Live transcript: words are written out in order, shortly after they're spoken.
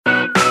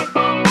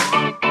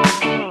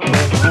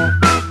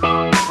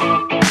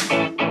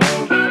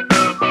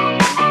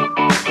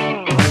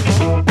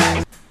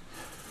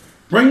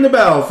Ring the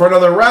bell for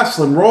another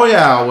Wrestling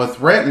Royale with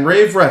Rant and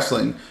Rave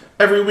Wrestling.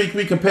 Every week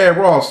we compare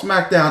Raw,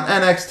 SmackDown,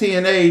 NXT,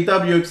 and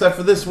AEW, except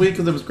for this week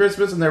because it was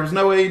Christmas and there was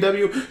no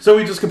AEW. So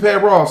we just compare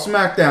Raw,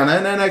 SmackDown,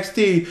 and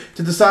NXT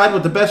to decide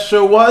what the best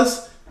show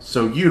was,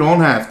 so you don't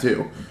have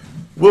to.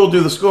 We'll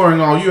do the scoring.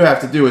 All you have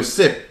to do is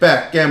sit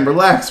back and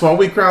relax while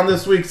we crown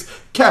this week's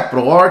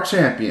Capital R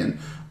Champion.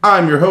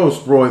 I'm your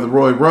host, Roy the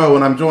Roy Rowe,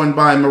 and I'm joined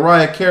by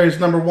Mariah Carey's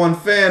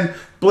 #1 fan,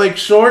 Blake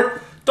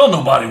Short. Don't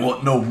nobody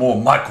want no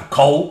more Michael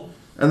Cole.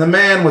 And the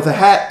man with a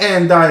hat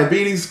and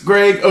diabetes,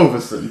 Greg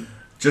Overson.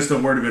 Just a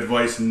word of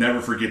advice,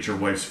 never forget your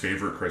wife's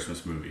favorite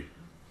Christmas movie.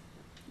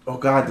 Oh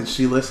God, did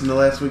she listen to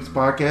last week's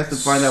podcast and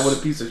find out what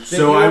a piece of shit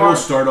So you I are? will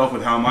start off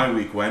with how my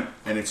week went,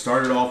 and it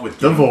started off with...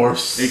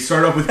 Divorce. It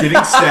started off with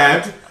getting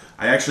stabbed.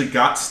 I actually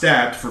got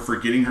stabbed for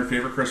forgetting her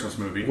favorite Christmas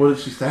movie. What did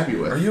she stab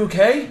you with? Are you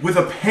okay? With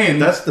a pen.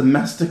 That's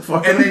domestic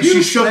fucking And then she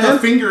abuse, shoved man. her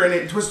finger in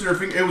it and twisted her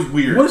finger. It was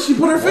weird. What did she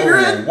put her finger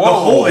in? The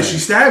hole, and she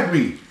stabbed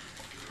me.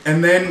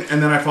 And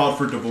then I filed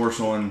for divorce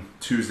on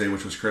Tuesday,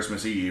 which was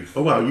Christmas Eve.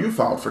 Oh wow, you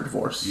filed for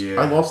divorce.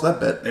 Yeah. I lost that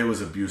bet. It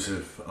was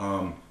abusive.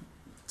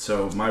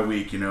 So my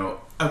week,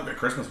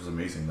 Christmas was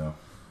amazing though.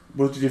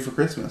 What did you do for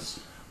Christmas?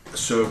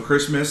 So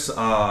Christmas,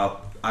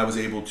 I was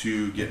able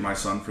to get my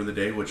son for the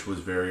day, which was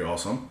very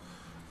awesome.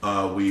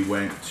 We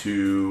went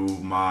to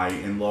my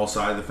in-law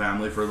side of the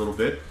family for a little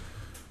bit,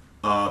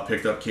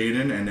 picked up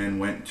Caden, and then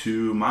went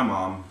to my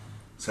mom's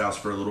house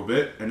for a little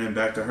bit, and then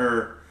back to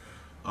her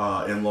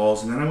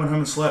in-laws, and then I went home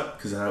and slept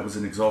because that was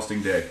an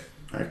exhausting day.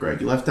 All right,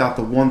 Greg, you left out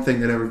the one thing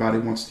that everybody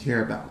wants to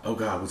hear about. Oh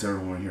God, what's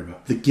everyone want to hear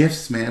about? The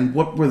gifts, man.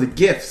 What were the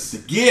gifts? The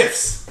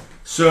gifts!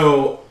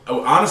 So,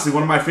 honestly,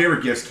 one of my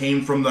favorite gifts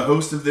came from the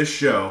host of this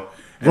show.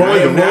 Roy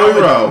the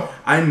Roy Rowe.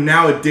 I'm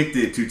now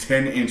addicted to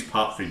 10-inch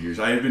pop figures.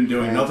 I have been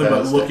doing nothing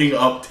but looking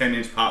up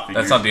 10-inch pop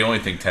figures. That's not the only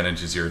thing 10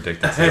 inches you're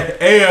addicted to.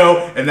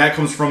 Ayo, and that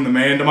comes from the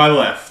man to my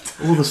left.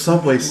 Oh, the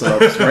Subway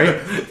subs, right?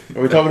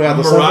 Are we talking about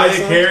the Subway Mariah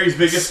subs? Carey's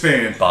biggest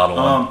fan. Bottle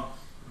one.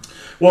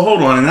 Well,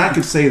 hold on, and I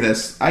can say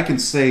this. I can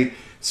say,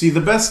 see, the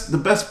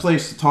best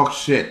place to talk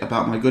shit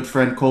about my good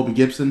friend Colby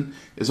Gibson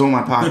is on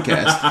my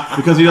podcast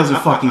because he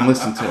doesn't fucking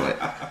listen to it.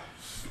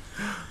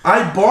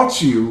 I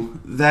bought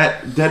you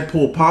that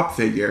Deadpool pop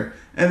figure,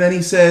 and then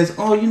he says,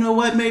 oh, you know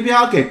what, maybe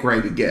I'll get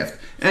Greg a gift.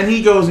 And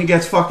he goes and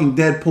gets fucking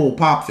Deadpool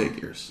pop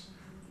figures.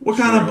 What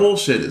kind of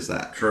bullshit is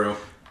that? True.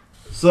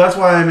 So that's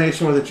why I made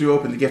sure that you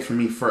opened the gift for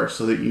me first,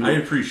 so that you I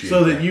appreciate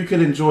so that. that you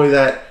can enjoy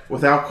that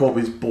without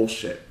Colby's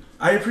bullshit.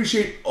 I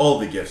appreciate all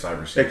the gifts I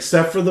received.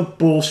 Except for the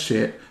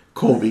bullshit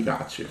Colby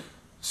got you.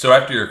 So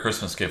after your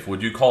Christmas gift,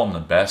 would you call him the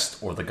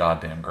best or the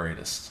goddamn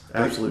greatest?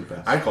 Absolute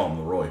best. I call him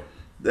Leroy.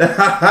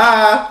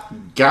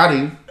 Got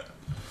him.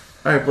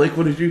 All right, Blake,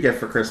 what did you get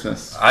for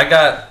Christmas? I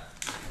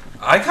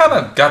kind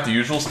of got the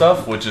usual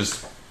stuff, which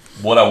is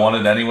what I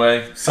wanted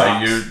anyway.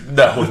 Socks.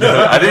 No,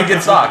 I didn't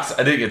get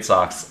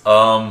socks.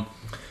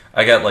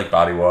 I got like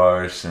body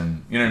wash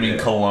and, you know what I mean,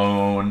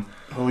 cologne.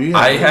 Oh, yeah.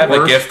 I have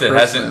a gift that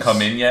Christmas. hasn't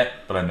come in yet,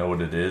 but I know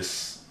what it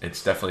is.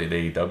 It's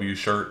definitely an AEW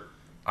shirt.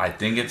 I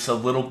think it's a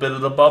little bit of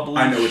the bubbly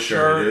I know what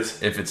shirt it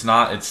is. If it's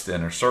not, it's the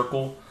Inner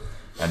Circle.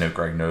 I know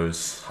Greg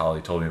knows.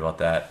 Holly told me about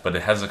that. But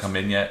it hasn't come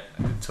in yet.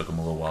 It took him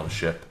a little while to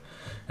ship.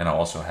 And I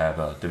also have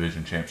a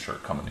Division Champ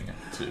shirt coming in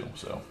too.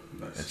 So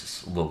It's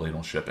just a little late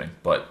on shipping.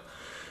 But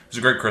it was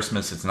a great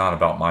Christmas. It's not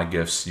about my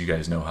gifts. You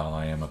guys know how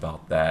I am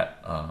about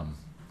that.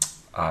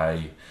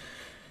 I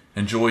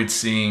enjoyed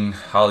seeing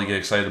Holly get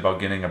excited about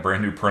getting a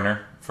brand new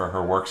printer for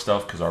her work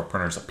stuff because our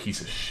printer's a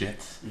piece of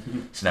shit.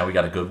 So now we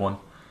got a good one.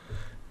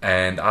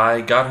 And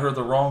I got her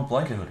the wrong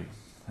blanket hoodie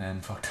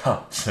and fucked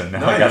up. So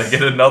now I got to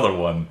get another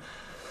one.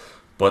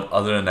 But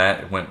other than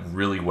that, it went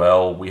really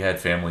well. We had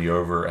family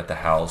over at the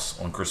house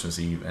on Christmas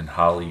Eve, and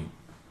Holly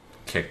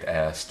kicked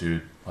ass,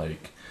 dude.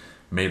 Like,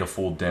 made a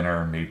full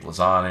dinner, made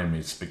lasagna,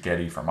 made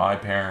spaghetti for my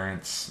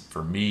parents,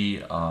 for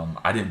me.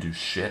 I didn't do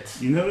shit.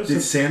 You notice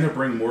Did Santa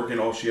bring Morgan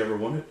all she ever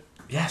wanted?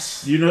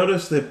 Yes. You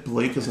notice that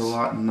Blake is a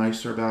lot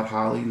nicer about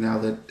Holly now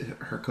that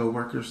her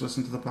coworkers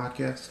listen to the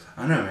podcast?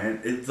 I know,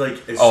 man. It's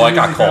like... I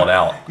got called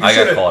out. You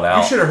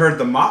should have heard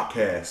the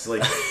mockcast.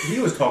 Like, he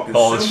was talking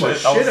so much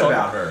shit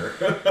about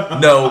her.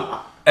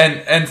 No,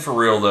 and for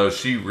real, though,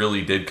 she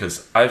really did,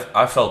 because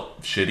I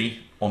felt shitty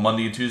on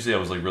Monday and Tuesday. I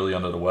was, like, really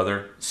under the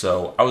weather.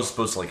 So I was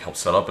supposed to, like, help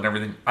set up and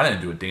everything. I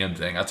didn't do a damn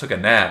thing. I took a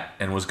nap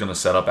and was going to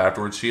set up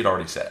afterwards. She had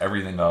already set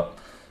everything up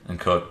and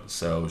cooked.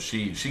 So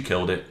she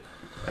killed it.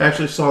 I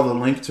actually saw the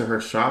link to her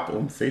shop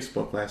on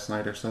Facebook last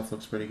night. Her stuff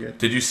looks pretty good.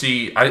 Did you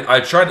see? I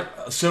tried.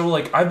 So,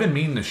 like, I've been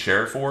meaning to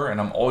share it for her, and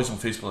I'm always on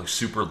Facebook, like,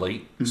 super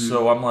late. Mm-hmm.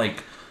 So I'm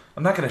like,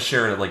 I'm not going to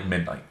share it at, like,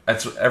 midnight.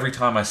 That's every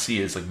time I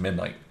see it, it's, like,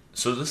 midnight.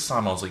 So this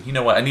time I was like, you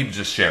know what? I need to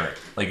just share it.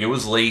 Like, it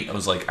was late. I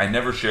was like, I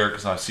never share it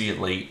because I see it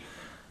late.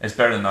 It's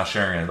better than not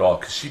sharing it at all,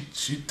 because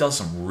she does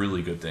some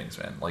really good things,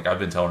 man. Like, I've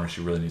been telling her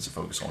she really needs to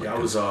focus on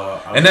it.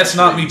 And that's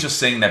not me just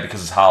saying that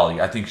because it's Holly.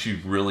 I think she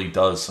really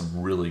does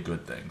some really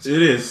good things.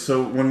 It is.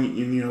 So when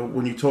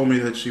you told me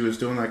that she was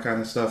doing that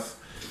kind of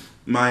stuff,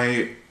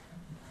 my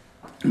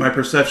my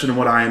perception of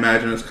what I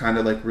imagine is kind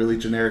of like really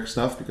generic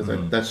stuff because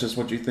that's just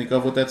what you think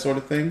of with that sort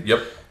of thing.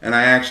 Yep. And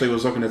I actually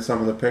was looking at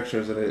some of the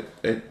pictures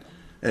and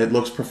it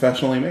looks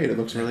professionally made. It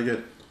looks really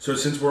good. So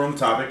since we're on the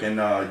topic and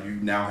you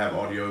now have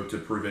audio to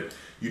prove it,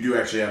 you do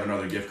actually have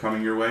another gift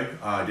coming your way.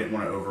 I didn't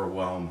want to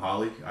overwhelm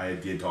Holly. I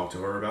did talk to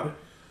her about it.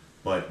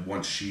 But I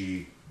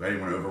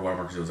didn't want to overwhelm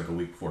her because it was like a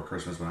week before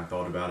Christmas when I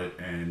thought about it.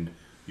 And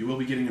you will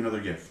be getting another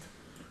gift.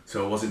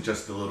 So it wasn't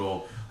just the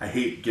little, I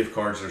hate gift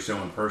cards that are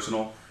so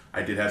impersonal.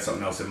 I did have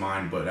something else in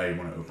mind, but I didn't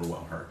want to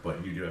overwhelm her.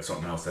 But you do have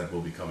something else that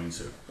will be coming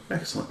soon.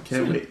 Excellent.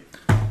 Can't wait.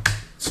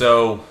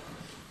 So,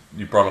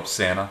 you brought up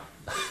Santa.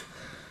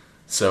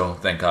 So,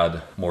 thank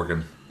God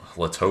Morgan,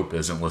 let's hope,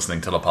 isn't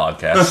listening to the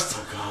podcast.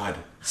 Oh, God.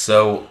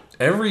 So,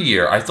 every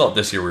year, I thought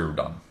this year we were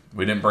done.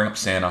 We didn't bring up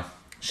Santa.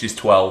 She's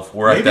 12.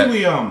 We're at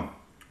that.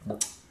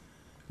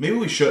 Maybe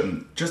we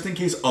shouldn't, just in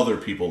case other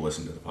people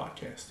listen to the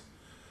podcast.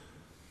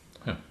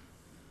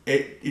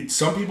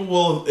 Some people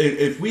will,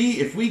 if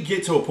we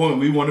get to a point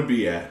we want to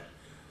be at,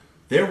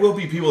 there will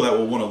be people that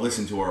will want to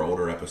listen to our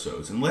older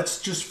episodes. And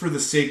let's just, for the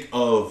sake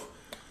of,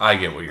 I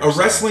get what you're saying. A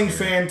wrestling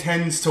fan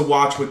tends to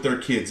watch with their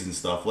kids and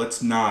stuff.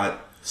 Let's not.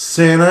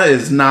 Santa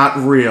is not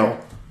real.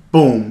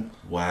 Boom.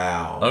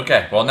 Wow.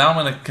 Okay, well now I'm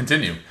going to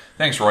continue.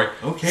 Thanks, Roy.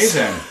 Okay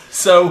then.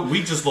 So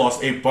we just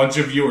lost a bunch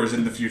of viewers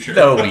in the future.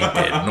 No, we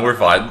didn't. We're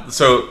fine.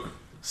 So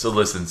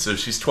listen. So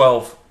she's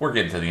 12. We're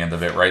getting to the end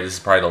of it, right? This is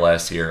probably the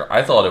last year.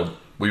 I thought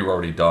we were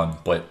already done,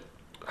 but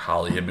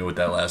Holly hit me with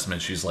that last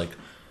minute. She's like,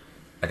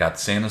 I got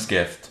Santa's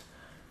gift.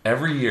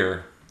 Every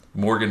year,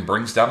 Morgan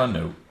brings down a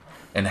note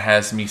and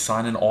has me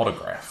sign an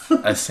autograph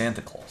as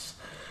Santa Claus.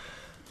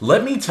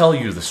 Let me tell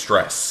you the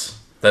stress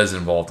that is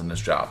involved in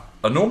this job.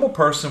 A normal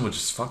person would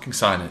just fucking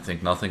sign it and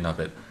think nothing of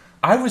it.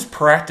 I was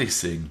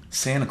practicing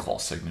Santa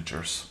Claus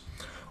signatures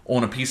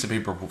on a piece of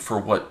paper for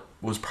what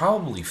was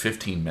probably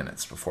 15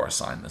 minutes before I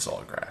signed this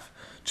autograph,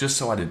 just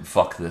so I didn't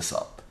fuck this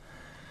up.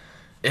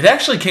 It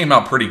actually came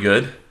out pretty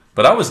good,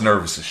 but I was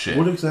nervous as shit.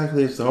 What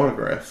exactly is the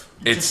autograph?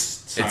 It's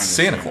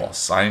Santa Claus,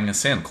 signing as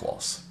Santa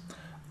Claus.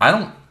 I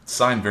don't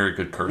sign very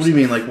good cursive. What do you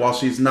mean, like while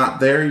she's not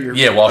there?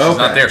 While she's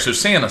not there. So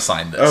Santa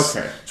signed this.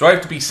 Okay. So I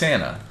have to be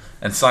Santa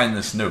and sign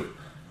this note.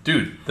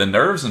 Dude, the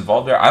nerves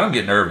involved there, I don't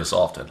get nervous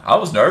often. I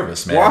was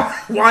nervous, man.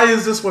 Why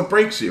is this what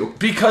breaks you?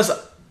 Because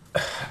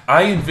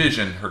I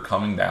envision her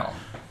coming down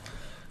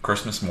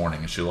Christmas morning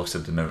and she looks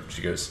at the note and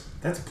she goes,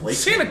 That's Blake.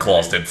 Santa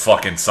Claus didn't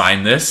fucking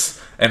sign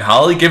this. And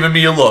Holly giving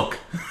me a look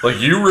like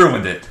you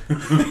ruined it. You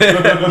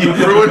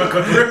ruined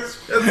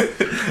Christmas.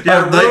 You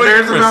have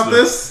nightmares about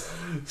this?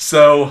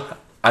 So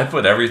I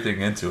put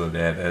everything into it,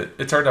 man.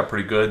 It turned out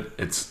pretty good.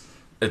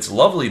 It's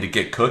lovely to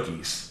get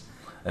cookies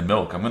and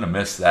milk. I'm going to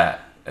miss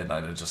that. And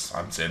I'm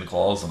Santa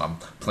Claus and I'm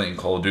playing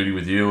Call of Duty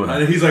with you.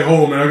 And he's like,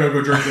 oh man, I gotta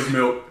go drink this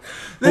milk.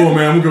 Oh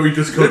man, I'm gonna go eat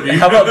this cookie.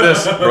 How about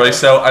this, Roy?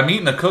 So I'm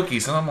eating the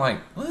cookies and I'm like,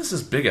 what is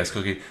this big ass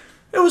cookie?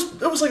 It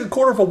was like a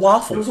quarter of a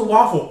waffle. It was a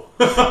waffle.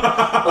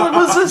 What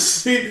was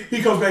this?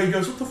 He comes back, he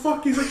goes, what the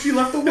fuck? He's like, she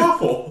left the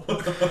waffle.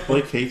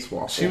 Blake hates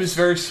waffles. She was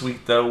very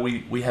sweet though.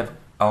 We have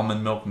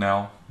almond milk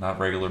now, not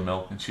regular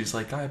milk. And she's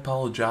like, I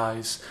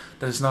apologize.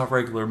 That is not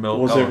regular milk.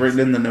 Was it written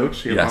in the note?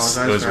 She yes,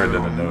 apologized. It was written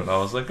in the note. I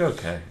was like,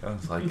 okay. I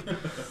was like,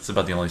 it's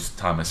about the only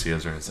time I see her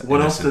as an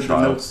What else did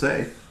child. the note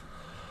say?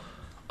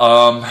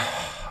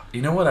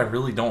 You know what? I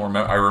really don't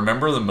remember. I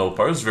remember the milk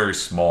bar. It was very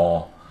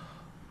small.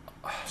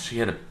 She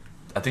had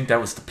I think that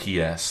was the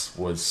PS.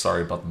 Was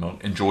sorry about the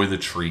milk. Enjoy the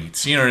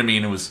treats. You know what I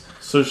mean? It was.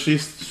 So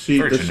did she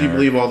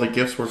believe all the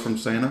gifts were from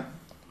Santa?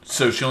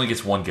 So she only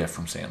gets one gift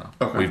from Santa.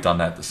 Okay. We've done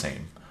that the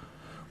same.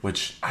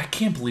 Which I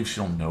can't believe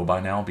she don't know by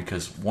now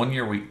because one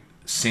year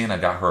Santa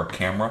got her a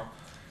camera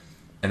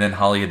and then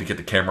Holly had to get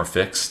the camera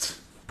fixed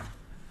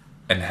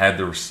and had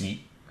the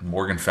receipt and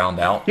Morgan found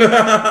out.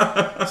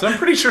 So I'm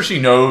pretty sure she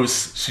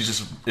knows she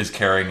just is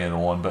carrying it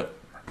on, but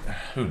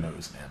who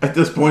knows, man. At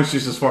this point,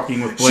 she's just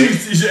fucking with Blake.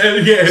 She's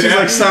yeah,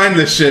 like, sign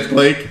this shit,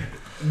 Blake.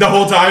 The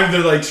whole time,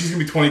 they're like, she's going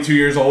to be 22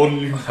 years old.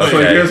 And like,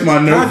 here's my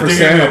note for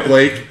Santa,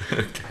 Blake.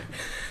 Okay.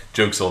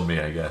 Joke's on me,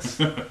 I guess.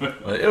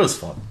 But it was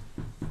fun.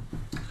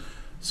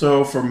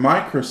 So for my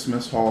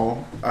Christmas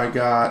haul, I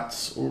got,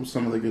 what was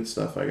some of the good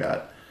stuff I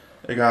got?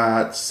 I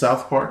got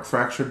South Park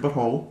Fractured But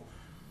Whole,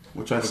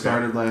 which I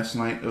started last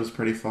night. It was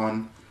pretty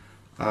fun.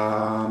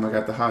 I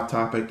got the Hot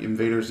Topic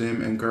Invader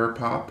Zim and Gur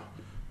Pop,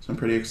 so I'm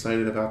pretty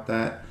excited about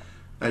that.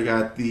 I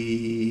got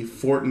the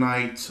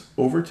Fortnite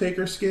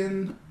Overtaker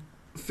skin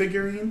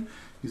figurine.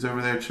 He's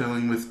over there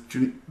chilling with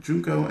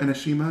Junko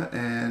Enoshima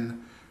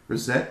and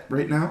Rosette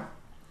right now.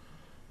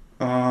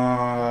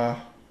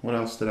 What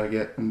else did I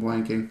get? I'm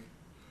blanking.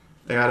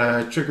 I got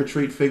a Trick or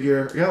Treat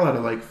figure. I got a lot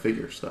of like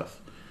figure stuff.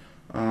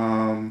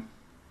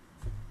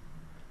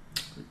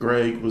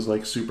 Greg was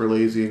like super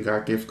lazy and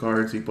got gift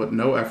cards. He put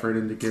no effort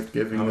into gift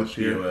giving this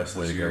year.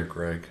 Way to go,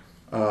 Greg.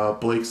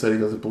 Blake said he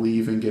doesn't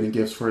believe in getting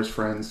gifts for his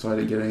friends, so I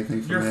didn't get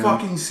anything from him. You're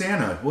fucking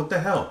Santa. What the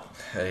hell?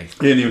 Hey.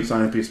 He didn't even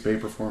sign a piece of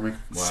paper for me.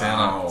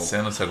 Wow.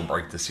 Santa took a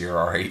break this year,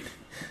 alright.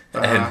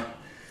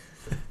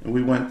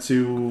 We went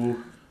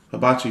to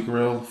Hibachi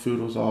Grill. Food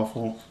was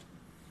awful.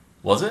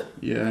 Was it?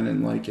 Yeah, I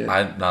didn't like it.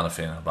 I'm not a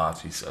fan of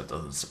hibachi, so it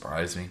doesn't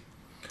surprise me.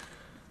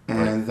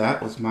 And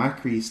that was my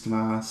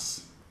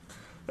Christmas.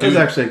 It was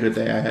actually a good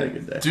day. I had a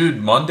good day.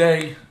 Dude,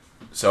 Monday...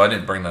 So I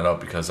didn't bring that up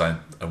because I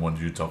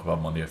wanted you to talk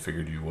about Monday. I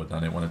figured you would. I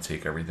didn't want to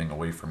take everything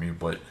away from you.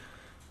 But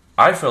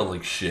I felt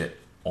like shit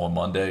on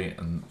Monday.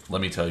 And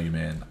let me tell you,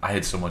 man, I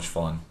had so much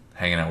fun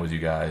hanging out with you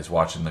guys,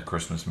 watching the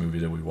Christmas movie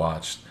that we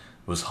watched.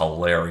 It was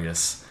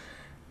hilarious.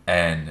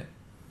 And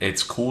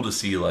it's cool to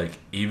see, like,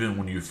 even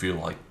when you feel,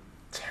 like,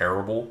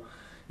 terrible,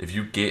 if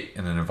you get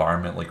in an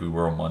environment like we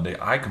were on Monday,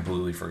 I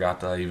completely forgot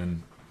that I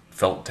even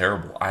felt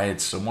terrible. I had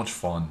so much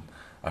fun.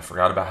 I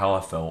forgot about how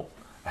I felt.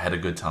 I had a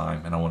good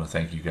time, and I want to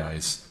thank you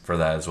guys for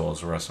that as well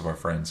as the rest of our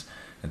friends.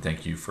 And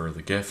thank you for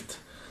the gift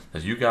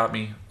that you got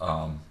me.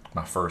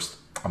 My first,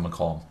 I'm going to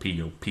call them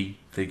POP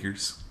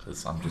figures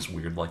because I'm just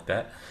weird like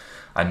that.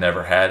 I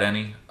never had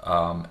any.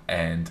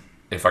 And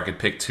if I could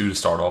pick 2 to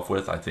start off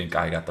with, I think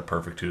I got the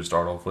perfect 2 to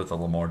start off with. A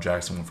Lamar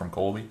Jackson one from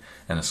Colby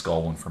and a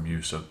Skull one from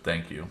you. So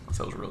thank you.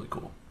 That was really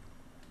cool.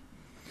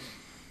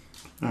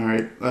 All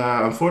right.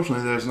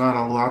 Unfortunately, there's not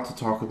a lot to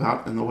talk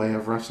about in the way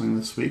of wrestling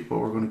this week, but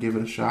we're going to give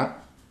it a shot.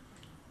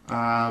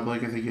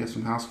 Blake, I think you have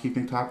some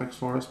housekeeping topics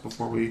for us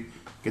before we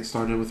get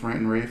started with Rant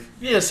and Rave.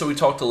 Yeah, so we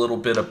talked a little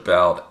bit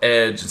about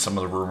Edge and some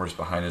of the rumors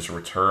behind his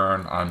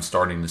return. I'm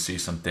starting to see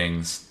some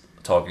things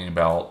talking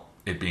about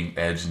it being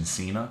Edge and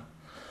Cena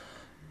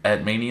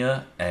at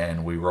Mania,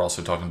 and we were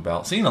also talking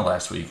about Cena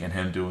last week and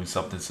him doing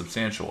something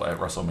substantial at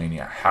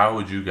WrestleMania. How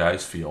would you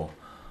guys feel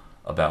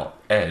about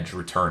Edge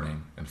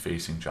returning and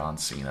facing John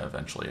Cena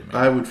eventually at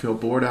Mania? I would feel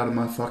bored out of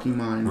my fucking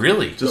mind.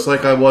 Really? Just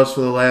like I was for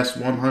the last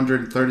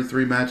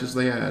 133 matches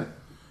they had.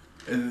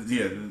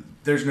 Yeah,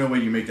 there's no way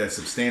you make that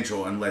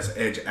substantial unless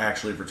Edge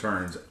actually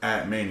returns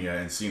at Mania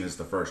and Cena's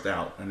the first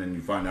out, and then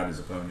you find out his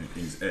opponent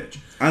is Edge.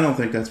 I don't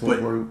think that's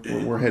what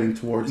we're heading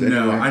towards anyway.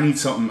 No, I need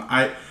something.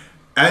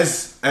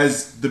 As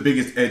the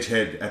biggest Edge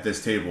head at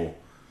this table,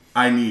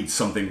 I need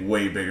something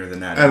way bigger than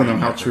that. I don't know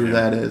how true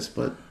that is,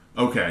 but...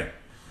 Okay.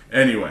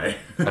 Anyway.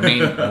 I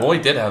mean, Roy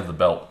did have the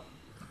belt.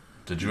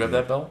 Did you have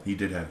that belt? He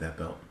did have that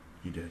belt.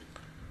 He did.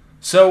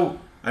 So...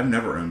 I've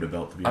never owned a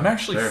belt, to be I'm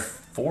honest. actually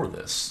for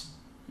this.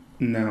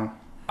 No.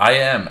 I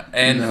am.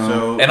 And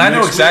So and I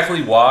know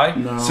exactly why.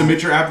 No.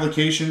 Submit your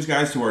applications,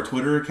 guys, to our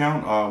Twitter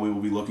account. We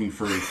will be looking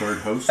for a third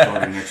host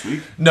starting next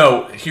week.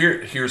 No,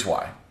 here's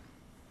why.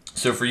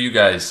 So for you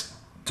guys,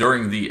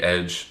 during the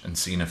Edge and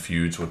Cena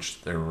feuds,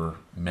 which there were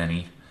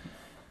many,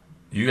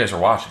 you guys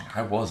are watching.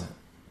 I wasn't.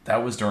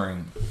 That was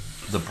during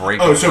the break.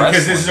 Oh, so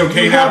because this is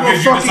okay You now have a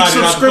because you fucking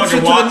decided not to subscription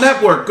fucking to watch? the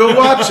network. Go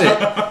watch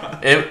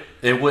it.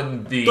 It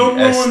wouldn't be. Don't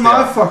as ruin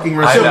my still. fucking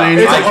I know.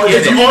 WrestleMania. I get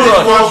It's it. only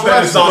Look, watch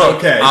that it's not look,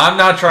 okay. I'm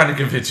not trying to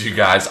convince you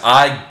guys.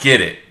 I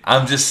get it.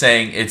 I'm just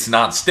saying it's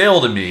not stale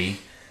to me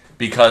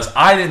because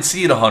I didn't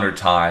see it 100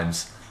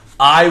 times.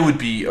 I would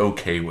be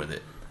okay with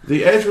it.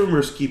 The Edge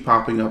rumors keep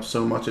popping up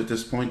so much at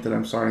this point that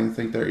I'm starting to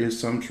think there is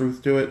some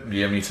truth to it.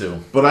 Yeah, me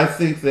too. But I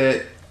think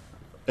that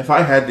if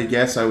I had to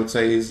guess, I would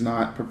say he's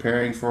not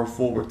preparing for a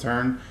full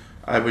return.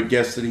 I would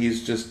guess that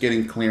he's just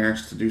getting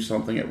clearance to do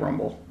something at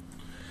Rumble.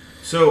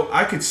 So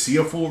I could see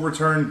a full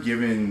return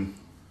given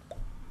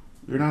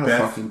You're not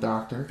Beth a fucking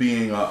doctor.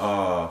 being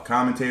a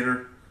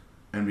commentator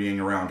and being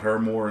around her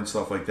more and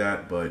stuff like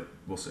that, but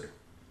we'll see.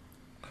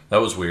 That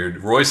was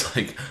weird. Roy's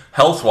like,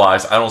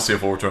 health-wise, I don't see a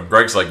full return.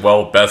 Greg's like,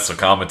 well, Beth's a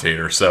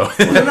commentator, so...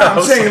 No,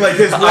 I'm saying like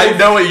his I role-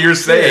 know what you're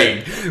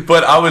saying,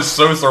 but I was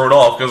so thrown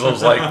off because I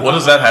was like, what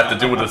does that have to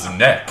do with his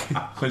neck?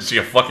 Is she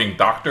a fucking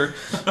doctor?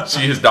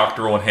 She is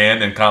doctor on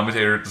hand and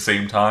commentator at the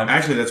same time?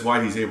 Actually, that's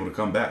why he's able to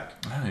come back.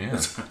 Oh,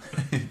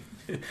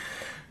 yeah.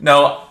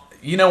 No,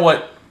 you know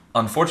what?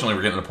 Unfortunately,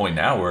 we're getting to the point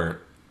now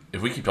where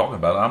if we keep talking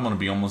about it, I'm going to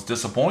be almost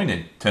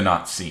disappointed to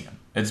not see him.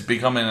 It's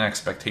becoming an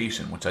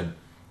expectation, which I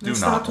do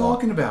Stop not want.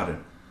 talking about it.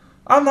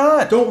 I'm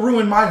not. Don't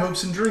ruin my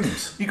hopes and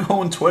dreams. You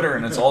go on Twitter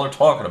and it's all they're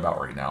talking about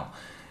right now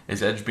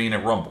is Edge being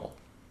at Rumble.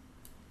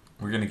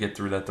 We're going to get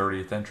through that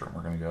 30th entry and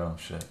we're going to go, oh,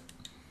 shit.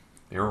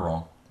 They were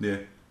wrong. Yeah.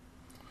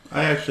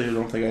 I actually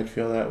don't think I'd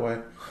feel that way.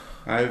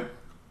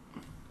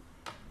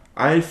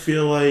 I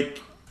feel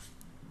like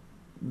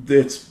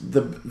it's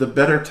the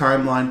better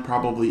timeline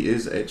probably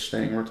is Edge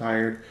staying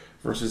retired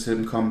versus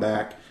him come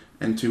back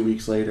and 2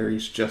 weeks later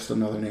he's just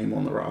another name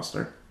on the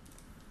roster.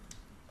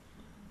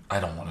 I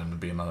don't want him to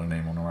be another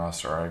name on the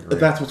roster. I agree. But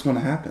that's what's going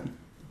to happen.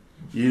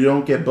 You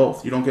don't get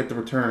both. You don't get the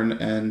return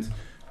and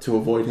to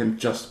avoid him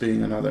just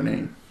being another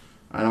name.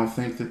 I don't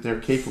think that they're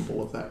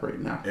capable of that right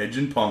now. Edge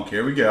and Punk,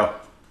 here we go.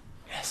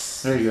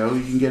 Yes. There you go.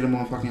 You can get him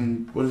on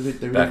fucking, what is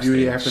it, WWE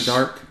Backstage. After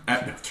Dark?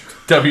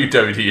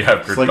 WWE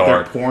After It's like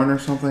Dark. their porn or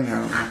something?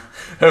 I don't know.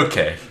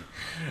 Okay.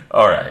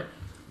 All right.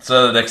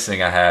 So the next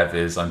thing I have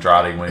is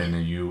Andrade winning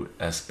the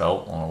U.S.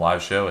 belt on a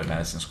live show at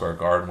Madison Square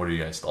Garden. What are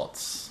you guys'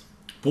 thoughts?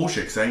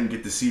 Bullshit, because I didn't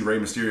get to see Rey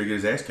Mysterio get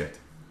his ass kicked.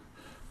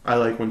 I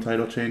like when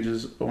title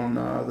changes on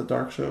the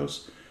dark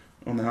shows,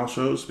 on the house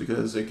shows,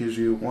 because it gives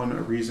you, one,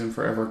 a reason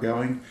for ever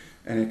going,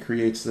 and it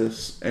creates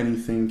this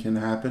anything can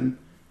happen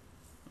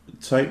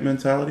type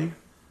mentality.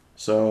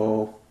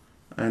 So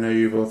I know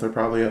you both are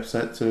probably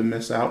upset to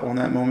miss out on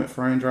that moment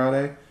for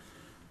Andrade.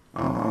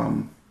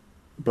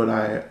 But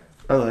I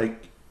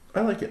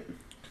like it.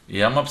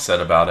 Yeah, I'm upset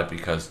about it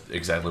because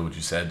exactly what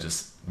you said,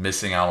 just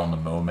missing out on the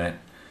moment.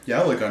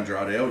 Yeah, I like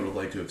Andrade. I would have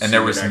liked to have And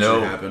seen it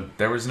actually happen.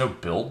 there was no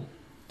build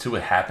to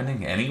it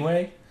happening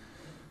anyway.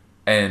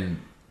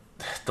 And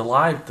the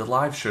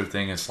live show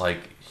thing is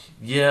like,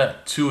 yeah,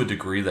 to a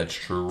degree that's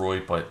true, Roy,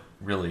 but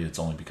really it's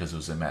only because it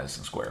was in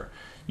Madison Square.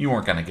 You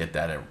weren't going to get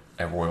that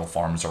at Royal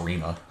Farms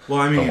Arena. Well,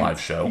 I mean, the live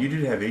show. You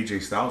did have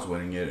AJ Styles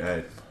winning it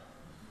at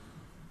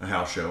a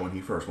house show when he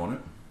first won it.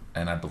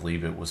 And I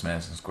believe it was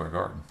Madison Square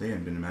Garden. They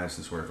hadn't been to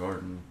Madison Square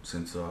Garden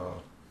since,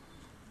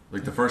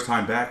 like, the first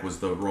time back was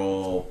the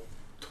Raw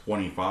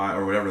 25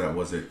 or whatever that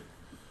was. It.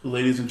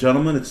 Ladies and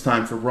gentlemen, it's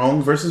time for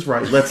Wrong versus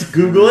Right. Let's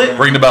Google it.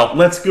 Ring the bell.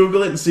 Let's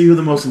Google it and see who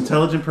the most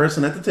intelligent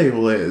person at the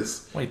table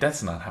is. Wait,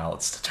 that's not how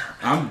it's determined.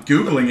 I'm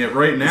Googling it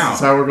right now. This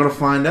is how we're going to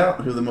find out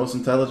who the most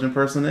intelligent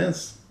person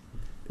is.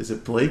 Is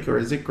it Blake or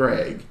is it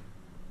Greg?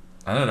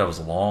 I know that was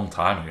a long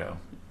time ago.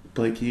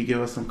 Blake, can you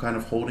give us some kind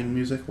of holding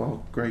music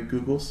while Greg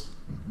Googles?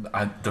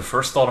 The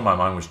first thought in my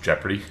mind was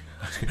Jeopardy.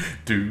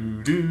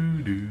 Ladies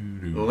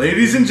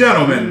and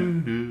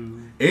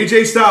gentlemen,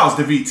 AJ Styles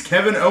defeats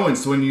Kevin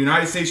Owens to win the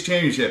United States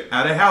Championship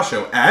at a house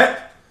show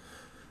at...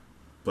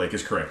 Blake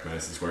is correct,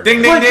 Madison Square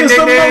Garden. Ding, ding, Blake is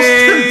the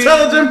most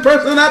intelligent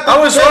person at the I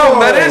was table. wrong.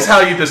 That is how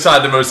you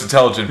decide the most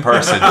intelligent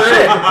person.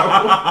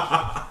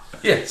 Yeah,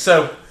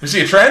 so, you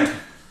see a trend?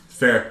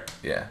 Fair.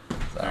 Yeah.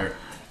 So. All right.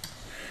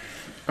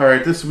 All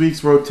right, this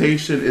week's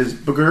rotation is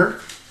Booger.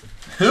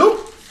 Who?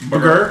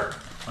 Booger.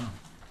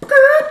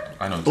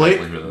 I know Blake,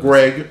 exactly who that is.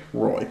 Greg,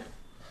 Roy.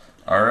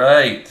 All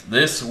right,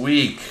 this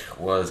week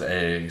was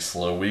a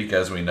slow week,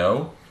 as we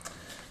know,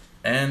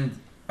 and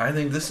I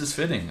think this is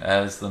fitting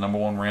as the number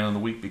one rant of the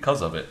week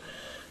because of it.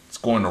 It's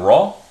going to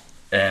Raw,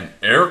 and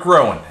Eric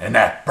Rowan in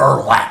that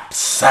burlap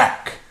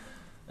sack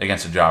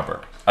against a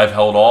jobber. I've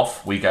held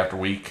off week after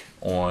week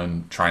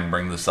on trying to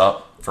bring this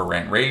up for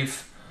Rant and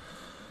Rave.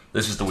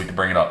 This is the week to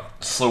bring it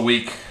up. Slow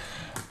week.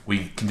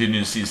 We continue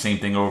to see the same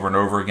thing over and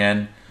over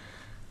again.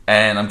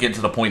 And I'm getting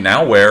to the point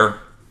now where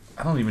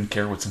I don't even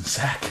care what's in the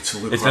sack. It's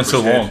been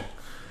so long.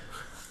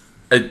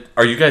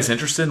 Are you guys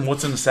interested in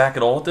what's in the sack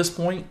at all at this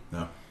point?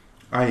 No.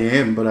 I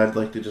am, but I'd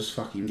like to just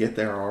fucking get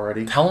there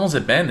already. How long has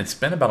it been? It's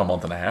been about a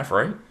month and a half,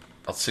 right?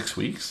 About 6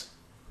 weeks?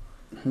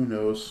 Who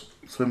knows?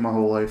 It's been my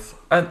whole life.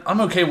 I'm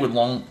okay with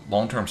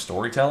long-term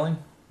storytelling,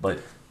 but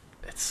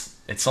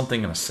it's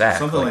something in a sack.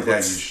 Something like that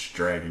you're just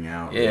dragging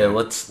out. Yeah,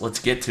 let's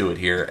get to it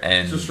here.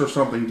 And Just for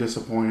something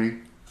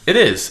disappointing. It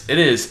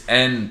is.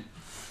 And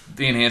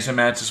the enhancement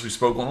matches we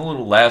spoke on a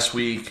little last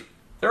week,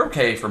 they're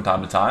okay from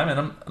time to time,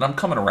 and I'm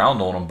coming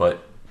around on them,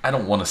 but I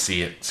don't want to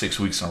see it 6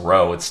 weeks in a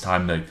row. It's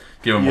time to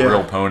give them a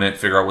real opponent,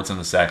 figure out what's in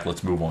the sack,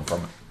 let's move on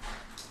from it.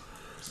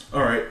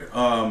 All right,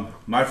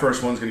 my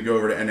first one's going to go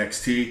over to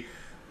NXT.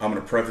 I'm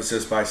going to preface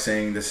this by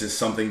saying this is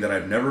something that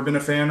I've never been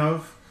a fan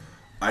of.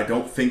 I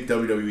don't think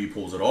WWE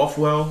pulls it off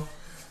well.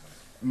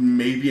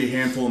 Maybe a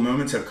handful of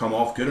moments have come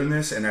off good in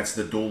this, and that's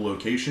the dual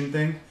location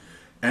thing.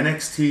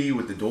 NXT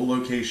with the dual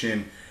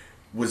location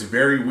was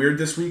very weird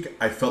this week.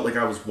 I felt like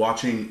I was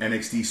watching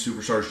NXT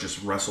superstars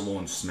just wrestle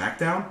on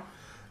SmackDown.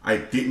 I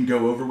didn't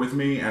go over with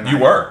me, and you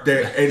were.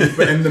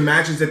 And the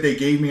matches that they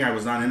gave me, I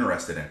was not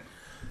interested in.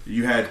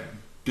 You had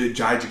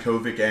Jai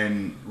Jakovic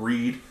and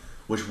Reed,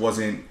 which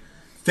wasn't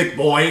thick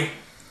boy.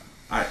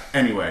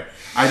 Anyway,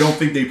 I don't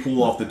think they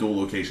pull off the dual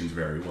locations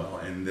very well,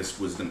 and this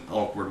was an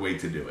awkward way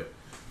to do it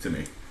to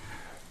me.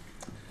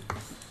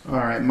 All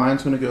right,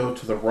 mine's going to go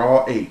to the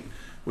Raw 8,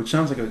 which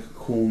sounds like a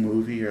cool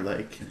movie or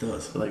like It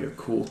does. like a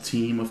cool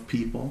team of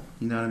people.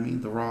 You know what I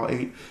mean? The Raw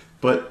 8.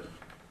 But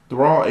the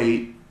Raw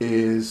 8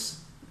 is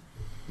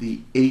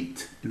the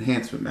 8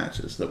 enhancement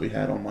matches that we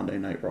had on Monday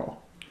Night Raw.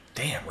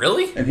 Damn,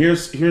 really? And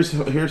here's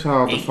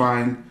how I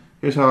define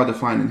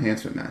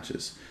enhancement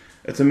matches.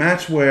 It's a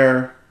match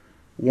where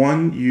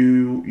one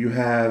you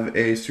have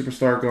a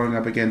superstar going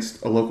up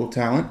against a local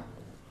talent,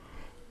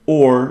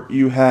 or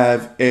you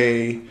have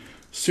a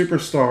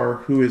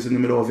superstar who is in the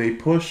middle of a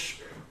push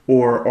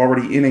or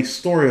already in a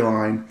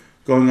storyline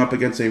going up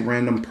against a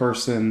random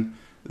person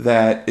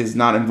that is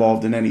not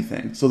involved in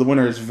anything. So the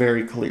winner is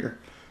very clear.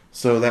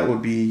 So that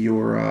would be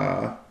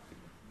your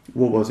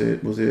what was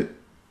it?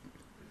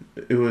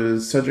 It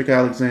was Cedric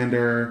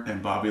Alexander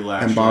And Bobby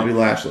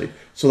Lashley.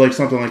 So like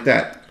something like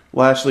that.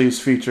 Lashley is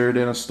featured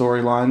in a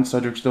storyline.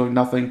 Cedric's doing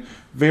nothing.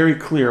 Very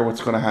clear what's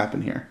going to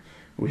happen here.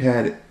 We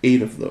had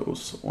 8 of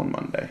those on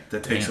Monday.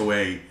 That takes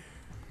away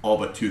all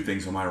but 2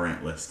 things on my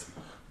rant list.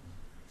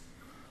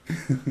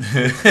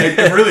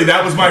 Really,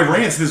 that was my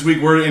rants this week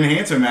were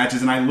enhancement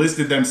matches, and I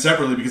listed them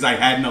separately because I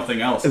had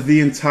nothing else. The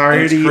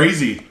entirety, it's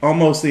crazy.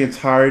 Almost the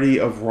entirety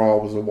of Raw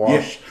was a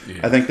wash. Yeah.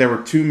 I think there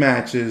were 2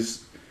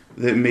 matches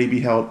that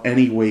maybe held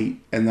any weight,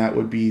 and that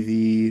would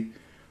be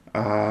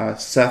the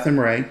Seth and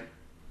Ray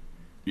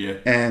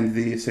and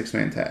the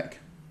 6-man tag.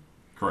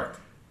 Correct.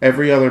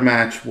 Every other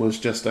match was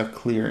just a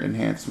clear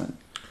enhancement.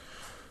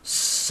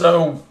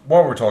 So,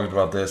 while we're talking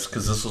about this,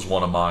 because this was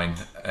one of mine,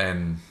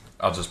 and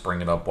I'll just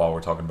bring it up while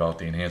we're talking about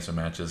the enhancement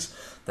matches.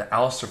 The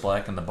Aleister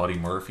Black and the Buddy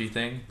Murphy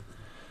thing,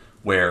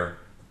 where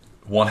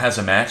one has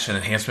a match, an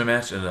enhancement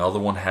match, and the other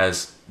one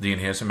has the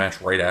enhancement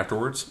match right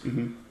afterwards.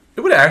 Mm-hmm.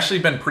 It would have actually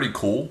been pretty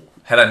cool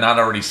had I not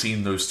already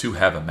seen those two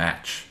have a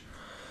match.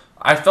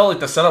 I felt like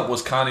the setup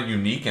was kind of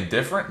unique and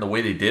different in the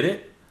way they did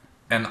it,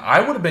 and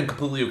I would have been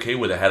completely okay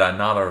with it had I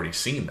not already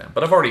seen them.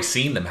 But I've already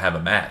seen them have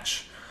a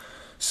match.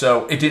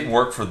 So it didn't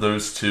work for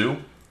those two.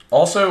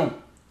 Also,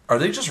 are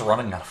they just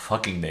running out of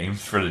fucking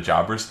names for the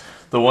jobbers?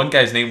 The one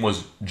guy's name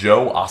was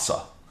Joe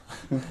Asa.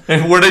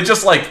 And were they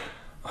just like,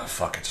 oh,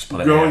 fuck it, just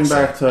put it Going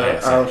back to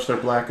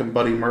Aleister Black and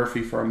Buddy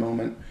Murphy for a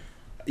moment,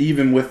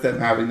 even with them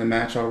having the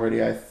match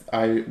already,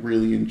 I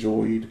really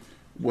enjoyed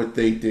what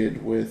they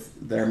did with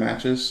their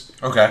matches.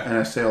 Okay. And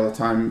I say all the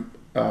time,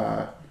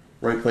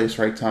 right place,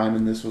 right time,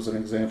 and this was an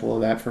example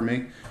of that for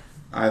me.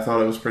 I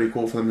thought it was pretty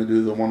cool for them to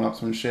do the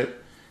one-upsmanship.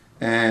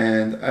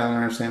 And I don't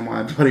understand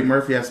why Buddy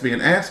Murphy has to be an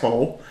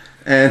asshole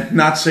and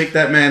not shake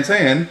that man's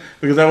hand,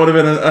 because that would have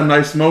been a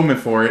nice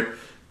moment for it.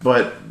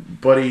 But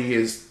Buddy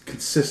is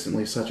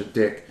consistently such a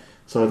dick,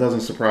 so it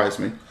doesn't surprise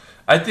me.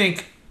 I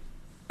think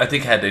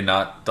had they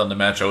not done the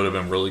match, it would have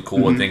been really cool.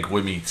 Mm-hmm. I think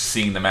with me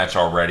seeing the match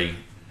already,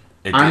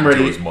 it didn't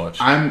do as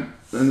much. And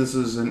this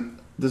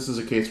is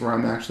a case where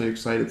I'm actually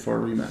excited for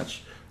a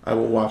rematch. I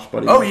will watch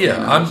Buddy. Oh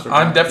yeah,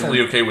 I'm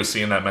definitely okay with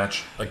seeing that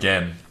match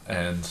again,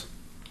 and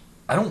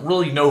I don't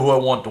really know who I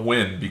want to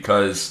win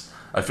because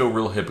I feel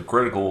real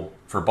hypocritical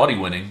for Buddy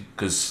winning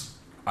because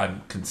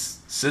I'm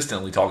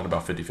consistently talking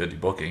about 50-50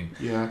 booking.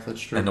 Yeah, that's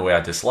true. And the way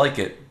I dislike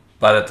it.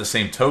 But at the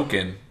same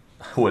token,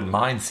 I wouldn't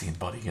mind seeing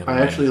Buddy get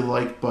I actually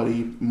like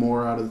Buddy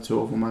more out of the two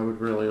of them. I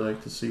would really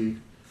like to see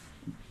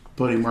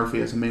Buddy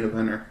Murphy as a main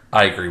eventer.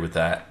 I agree with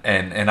that.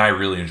 And I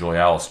really enjoy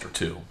Aleister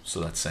too. So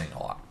that's saying a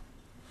lot.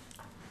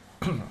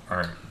 All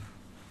right.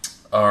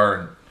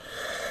 Our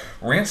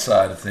rant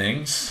side of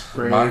things.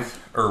 Rave,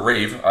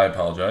 I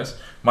apologize.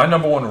 My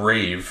number one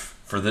rave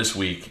for this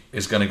week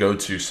is going to go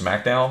to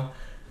SmackDown,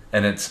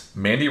 and it's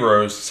Mandy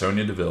Rose,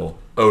 Sonya Deville,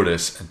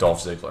 Otis, and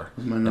Dolph Ziggler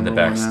in the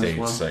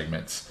backstage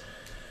segments.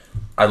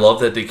 I love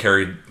that they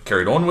carried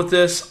on with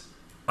this.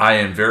 I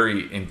am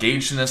very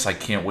engaged in this. I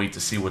can't wait to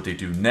see what they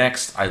do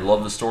next. I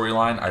love the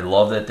storyline. I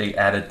love that they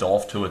added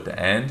Dolph to it at the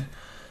end.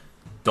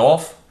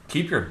 Dolph,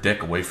 keep your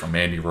dick away from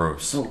Mandy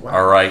Rose. Oh, wow.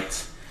 All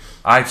right?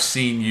 I've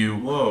seen you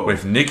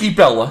with Nikki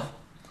Bella.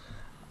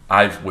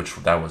 Which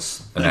that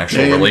was an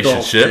actual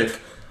relationship.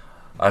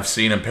 I've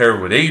seen him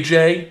paired with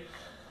AJ.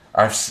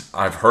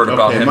 I've heard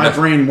about him. My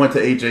brain went to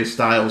AJ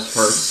Styles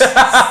first.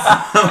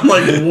 I'm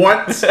like,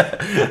 what?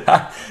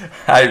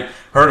 I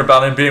heard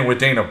about him being with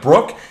Dana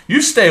Brooke.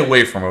 You stay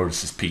away from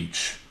Otis's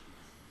peach.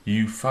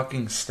 You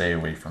fucking stay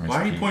away from his peach.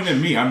 Why are you pointing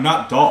at me? I'm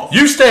not Dolph.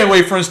 You stay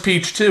away from his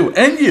peach too.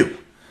 And you.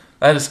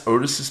 That is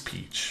Otis's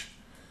peach.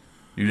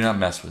 You do not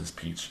mess with his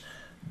peach.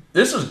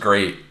 This is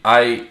great.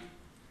 I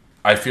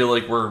feel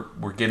like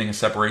we're getting a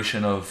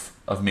separation of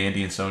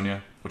Mandy and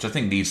Sonya, which I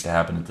think needs to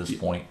happen at this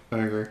point. I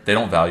agree. They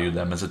don't value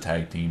them as a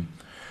tag team.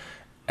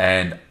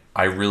 And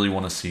I really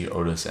want to see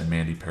Otis and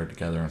Mandy paired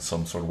together in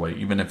some sort of way,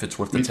 even if it's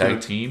with the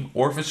tag team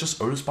or if it's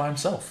just Otis by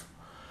himself.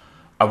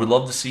 I would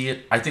love to see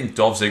it. I think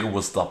Dolph Ziggler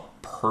was the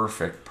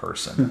perfect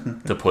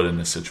person to put in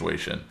this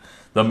situation.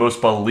 The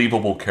most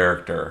believable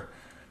character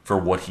for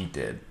what he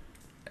did.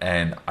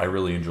 And I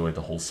really enjoyed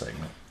the whole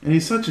segment. And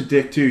he's such a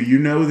dick, too. You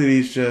know that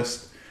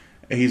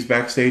he's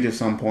backstage at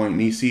some point and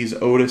he sees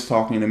Otis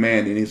talking to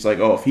Mandy and he's like,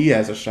 oh, if he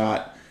has a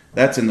shot,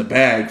 that's in the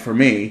bag for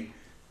me,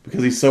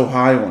 because he's so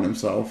high on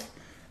himself.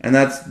 And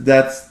that's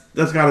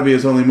got to be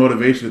his only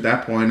motivation at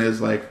that point,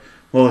 is like,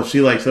 well, if she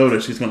likes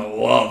Otis, she's going to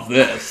love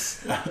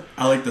this.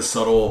 I like the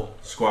subtle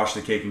squash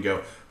the cake and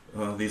go,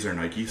 these are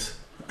Nikes.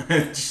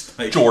 Just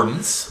like,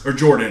 Jordans. Or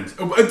Jordans.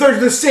 They're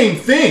the same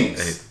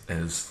things.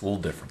 It's a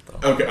little different,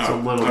 though. Okay, it's a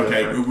little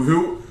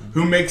different.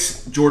 Who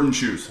makes Jordan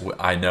shoes?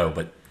 I know,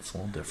 but it's a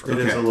little different.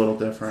 It is a little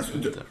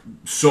different.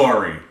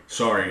 Sorry.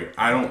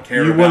 I don't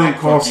care. You wouldn't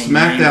call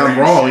SmackDown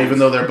Raw, even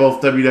though they're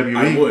both WWE.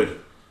 I would.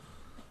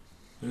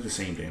 They're the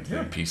same damn thing.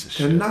 You're a piece of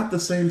shit. They're not the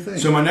same thing.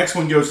 So my next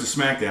one goes to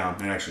SmackDown,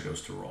 and it actually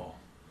goes to Raw.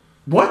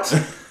 What?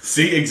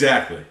 See,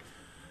 exactly.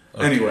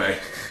 Okay. Anyway,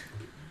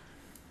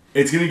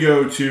 it's gonna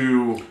go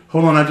to.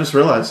 Hold on, I just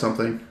realized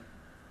something.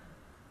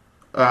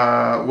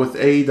 With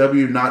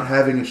AEW not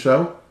having a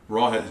show,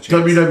 Raw had the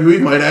chance.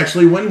 WWE might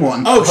actually win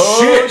one. Oh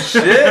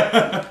shit!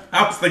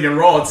 I was thinking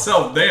Raw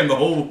itself. Damn,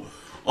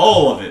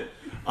 all of it.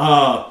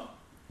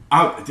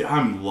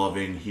 I'm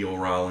loving heel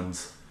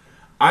Rollins.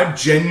 I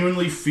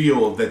genuinely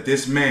feel that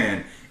this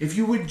man, if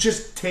you would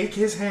just take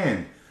his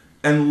hand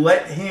and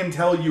let him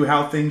tell you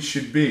how things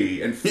should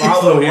be and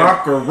follow him, he's the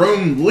locker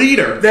room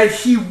leader, that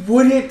he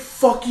wouldn't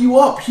fuck you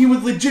up. He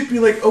would legit be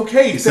like,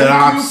 okay,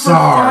 thank you for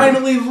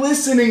finally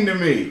listening to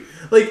me.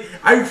 Like,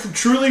 I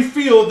truly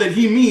feel that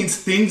he means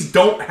things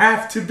don't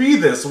have to be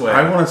this way.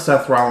 I want a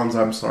Seth Rollins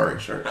 "I'm sorry"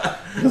 shirt.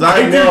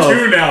 I do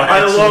too now,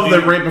 actually. I love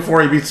that right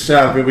before he beats the shit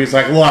out of people, he's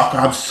like, look,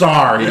 I'm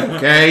sorry,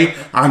 okay?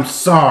 I'm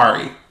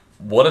sorry.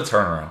 What a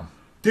turnaround.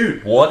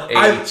 Dude, what a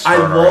I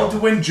turnaround. loved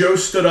when Joe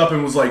stood up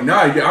and was like,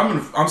 "Nah,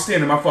 I'm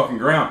standing my fucking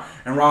ground."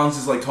 And Rollins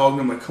is like talking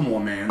to him like, "Come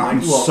on, man. Like,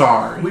 I'm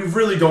sorry. We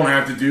really don't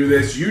have to do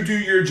this. You do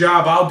your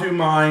job, I'll do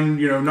mine.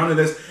 You know, none of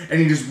this."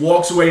 And he just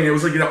walks away, and it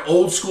was like an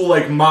old school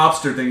like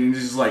mobster thing. And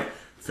he's just like,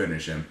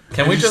 "Finish him."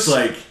 Can we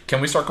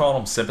start calling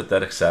him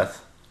Sympathetic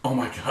Seth? Oh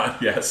my God,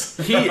 yes.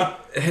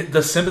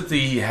 The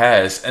sympathy he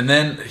has, and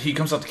then he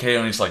comes up to KO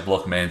and he's like,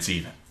 "Look, man, it's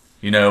even.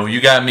 You know,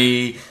 you got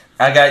me,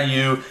 I got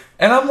you."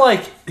 And I'm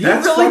like, he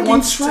That's really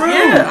wants true. to.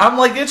 Yeah, I'm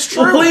like, it's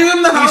true. Well, leave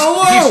him the hell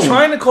alone. He's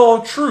trying to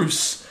call a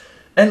truce.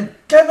 And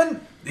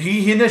Kevin,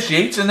 he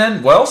initiates, and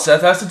then, well,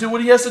 Seth has to do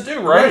what he has to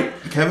do, right?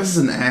 Kevin's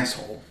an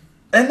asshole.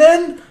 And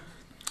then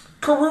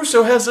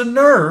Caruso has the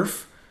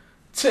nerve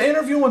to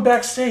interview him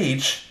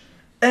backstage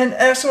and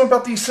ask him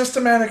about these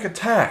systematic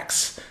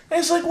attacks. And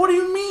he's like, what do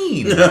you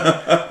mean?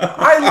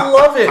 I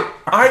love it.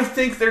 I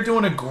think they're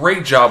doing a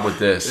great job with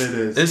this. It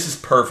is. This is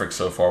perfect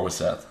so far with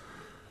Seth.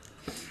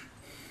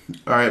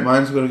 All right,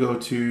 mine's going to go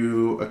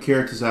to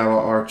Akira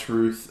Tozawa,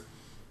 R-Truth,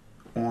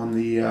 on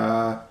the...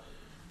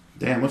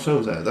 damn, what show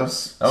was that? That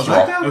was Raw.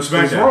 SmackDown? It was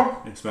It was SmackDown. Raw?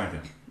 It's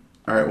SmackDown.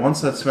 All right, one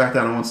set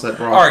SmackDown and one set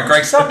Raw. All right,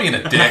 Greg, stop being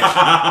a dick.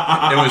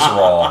 It was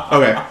Raw.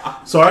 Okay,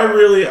 so I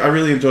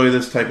really enjoy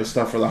this type of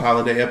stuff for the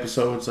holiday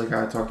episodes. Like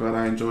I talked about,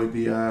 I enjoyed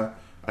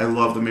I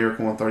love the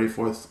Miracle on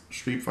 34th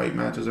Street Fight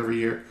matches every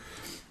year.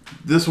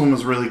 This one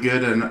was really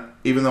good, and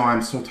even though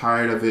I'm so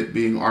tired of it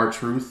being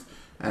R-Truth,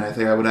 and I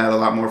think I would add a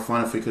lot more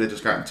fun if we could have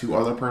just gotten two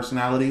other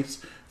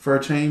personalities for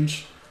a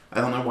change.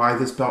 I don't know why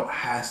this belt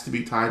has to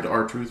be tied to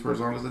R-Truth for as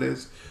long as it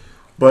is.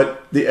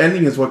 But the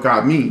ending is what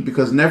got me,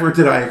 because never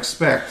did I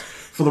expect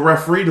for the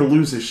referee to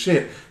lose his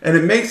shit. And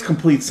it makes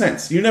complete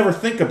sense. You never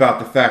think about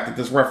the fact that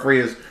this referee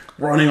is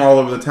running all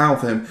over the town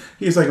with him.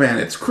 He's like, man,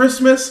 it's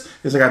Christmas.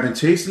 He's like, I've been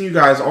chasing you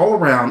guys all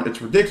around.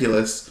 It's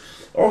ridiculous.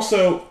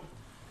 Also,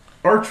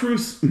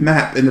 R-Truth's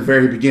map in the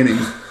very beginning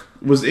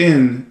was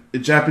in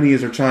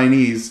Japanese or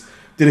Chinese.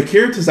 Did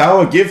Akira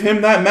Tozawa give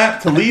him that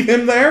map to leave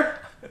him there?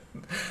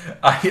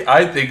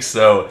 I think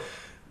so.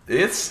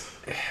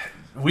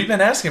 We've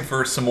been asking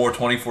for some more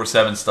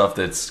 24/7 stuff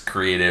that's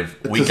creative.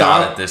 We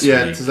got it this week.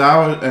 Yeah,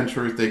 Tozawa and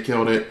Truth, they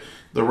killed it.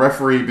 The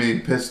referee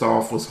being pissed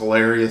off was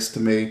hilarious to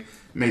me.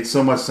 Made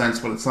so much sense,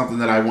 but it's something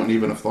that I wouldn't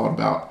even have thought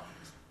about.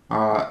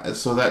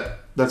 So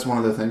that's one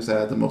of the things that I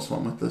had the most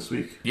fun with this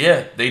week.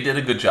 Yeah, they did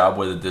a good job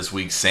with it this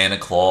week. Santa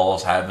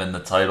Claus having the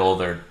title.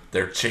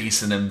 They're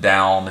chasing him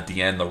down at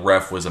the end. The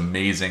ref was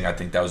amazing. I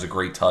think that was a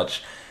great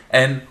touch.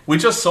 And we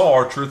just saw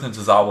R-Truth and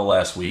Tozawa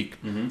last week,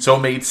 so it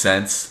made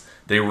sense.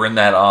 They were in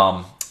that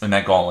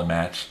gauntlet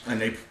match,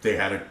 And they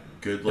had a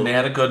good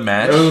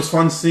match. It was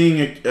fun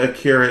seeing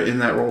Akira in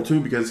that role too,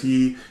 because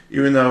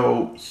even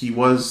though he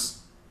was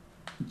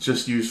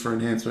just used for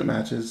enhancement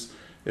matches,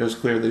 it was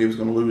clear that he was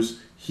going to lose.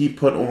 He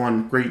put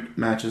on great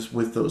matches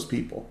with those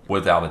people,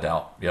 without a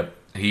doubt. Yep,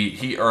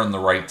 he earned the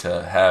right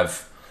to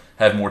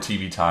have more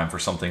TV time for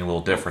something a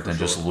little different than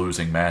just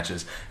losing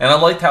matches. And I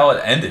liked how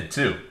it ended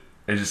too.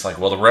 It's just like,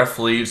 well, the ref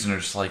leaves, and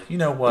they're just like, you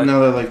know what? No,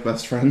 they're like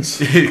best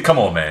friends. Come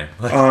on, man.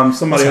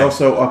 Somebody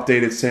also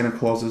updated Santa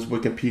Claus's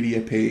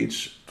Wikipedia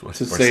page to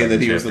say that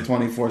he was the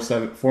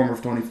former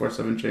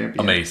 24/7 champion.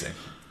 Amazing.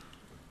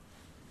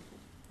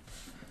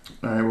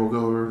 All right, we'll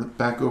go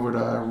back over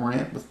to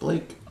Rant with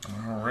Blake.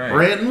 All right.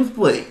 Ranting with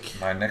Blake.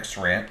 My next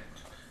rant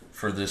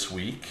for this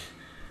week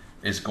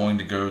is going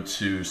to go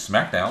to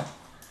SmackDown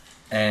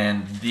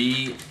and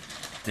the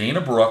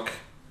Dana Brooke,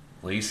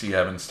 Lacey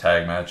Evans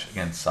tag match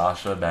against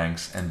Sasha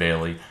Banks and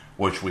Bayley,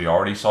 which we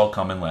already saw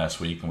coming last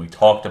week, and we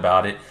talked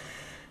about it.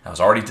 I was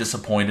already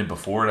disappointed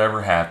before it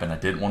ever happened. I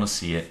didn't want to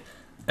see it.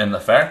 And the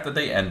fact that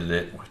they ended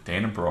it with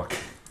Dana Brooke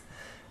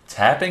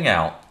tapping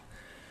out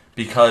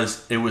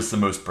because it was the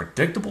most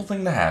predictable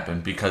thing to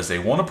happen, because they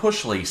want to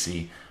push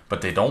Lacey,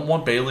 but they don't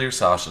want Bayley or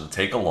Sasha to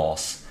take a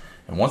loss.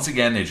 And once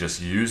again, they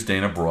just use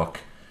Dana Brooke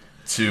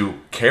to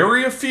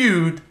carry a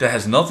feud that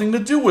has nothing to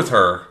do with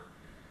her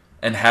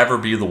and have her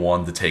be the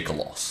one to take a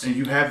loss. And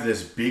you have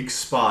this big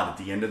spot at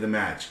the end of the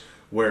match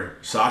where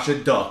Sasha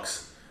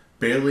ducks,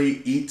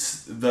 Bayley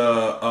eats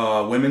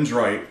the women's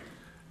right,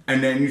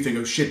 and then you think,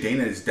 oh shit,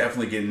 Dana is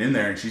definitely getting in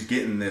there, and she's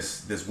getting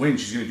this win.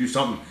 She's going to do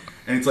something.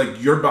 And it's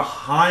like you're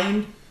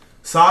behind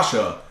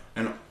Sasha,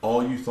 and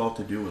all you thought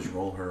to do was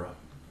roll her up.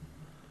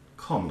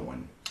 Come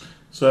on.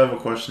 So I have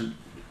a question.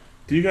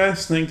 Do you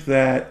guys think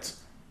that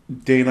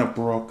Dana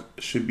Brooke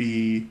should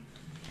be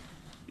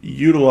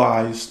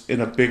utilized in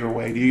a bigger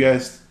way? Do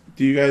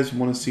you guys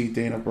want to see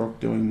Dana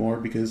Brooke doing more?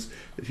 Because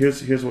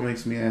here's what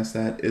makes me ask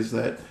that, is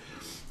that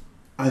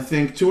I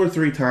think 2 or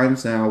 3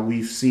 times now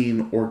we've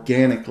seen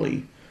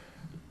organically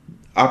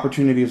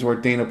opportunities where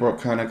Dana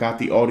Brooke kind of got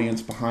the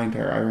audience behind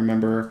her. I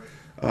remember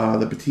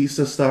the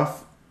Batista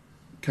stuff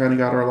kind of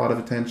got her a lot of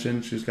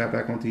attention. She's got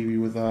back on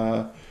TV with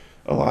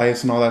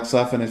Elias and all that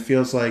stuff, and it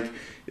feels like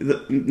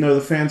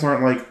the fans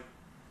aren't like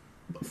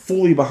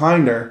fully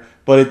behind her,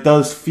 but it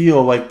does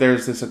feel like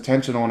there's this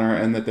attention on her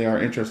and that they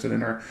are interested in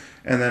her.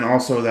 And then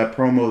also that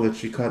promo that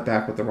she cut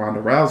back with the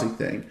Ronda Rousey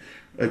thing.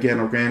 Again,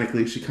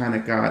 organically, she kind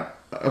of got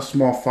a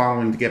small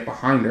following to get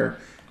behind her.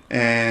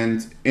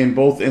 And in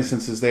both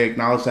instances, they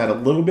acknowledged that a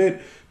little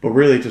bit, but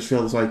really it just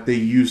feels like they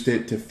used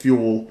it to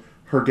fuel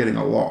her getting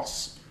a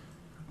loss.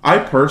 I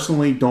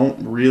personally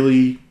don't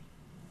really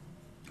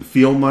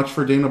feel much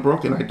for Dana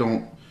Brooke, and I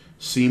don't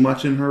see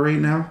much in her right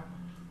now.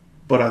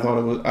 But I thought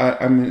it was.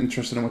 I'm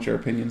interested in what your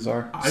opinions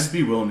are. I'd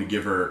be willing to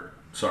give her.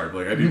 Sorry,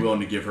 Blake. I'd be willing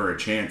to give her a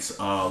chance.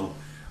 I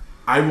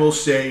will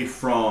say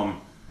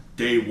from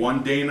day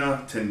one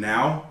Dana to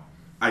now,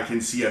 I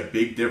can see a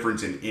big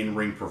difference in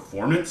in-ring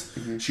performance.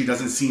 Mm-hmm. She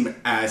doesn't seem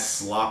as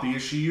sloppy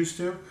as she used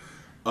to.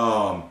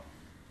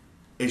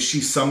 Is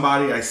she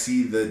somebody I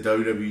see the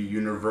WWE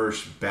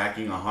Universe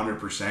backing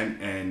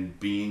 100% and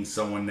being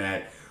someone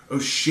that, oh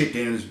shit,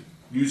 Dana's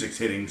music's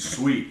hitting,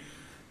 sweet?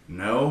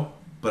 No,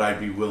 but I'd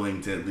be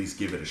willing to at least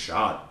give it a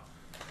shot.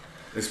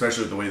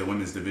 Especially with the way the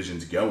women's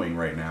division's going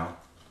right now.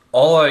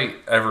 All I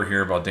ever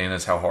hear about Dana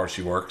is how hard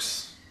she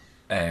works,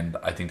 and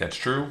I think that's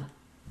true.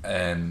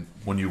 And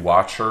when you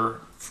watch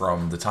her,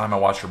 from the time I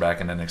watched her back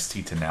in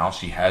NXT to now,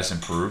 she has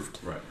improved.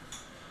 Right.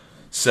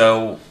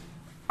 So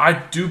I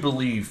do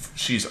believe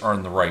she's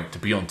earned the right to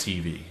be on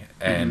TV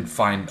and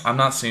find. I'm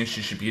not saying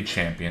she should be a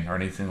champion or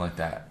anything like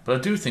that, but I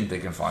do think they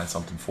can find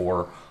something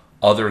for her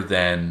other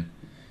than,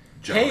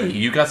 hey,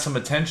 you got some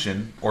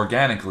attention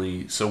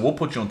organically, so we'll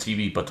put you on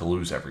TV, but to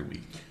lose every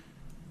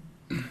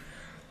week.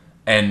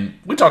 And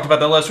we talked about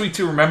that last week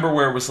too. Remember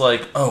where it was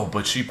like, oh,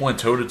 but she went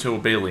toe-to-toe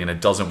with Bayley and it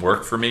doesn't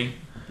work for me?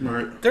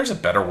 Right. There's a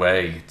better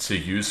way to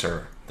use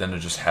her than to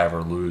just have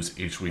her lose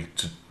each week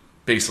to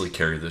basically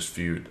carry this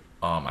feud.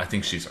 I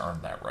think she's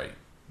earned that right.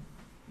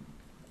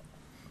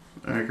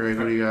 All right, Greg,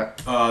 what do you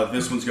got?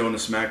 This one's going to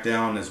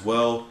SmackDown as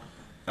well.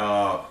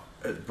 Braun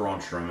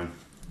Strowman.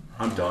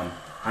 I'm done.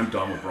 I'm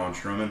done with Braun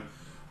Strowman.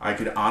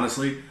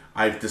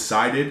 I've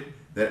decided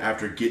that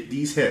after Get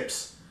These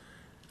Hips,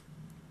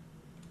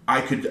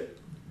 I could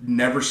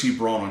never see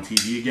Braun on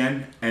TV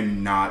again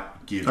and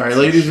not give. All right,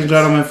 ladies and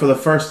gentlemen, for the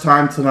first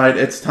time tonight,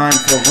 it's time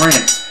for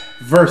Rant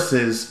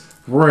versus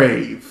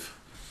Rave.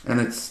 And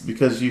it's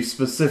because you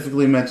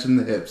specifically mentioned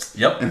the hips.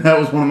 Yep. And that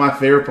was one of my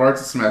favorite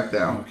parts of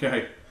SmackDown.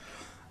 Okay.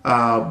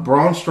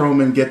 Braun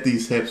Strowman Get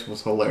These Hips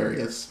was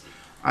hilarious.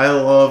 I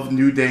love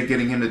New Day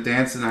getting him to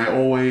dance, and I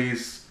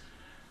always,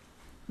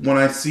 when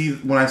I see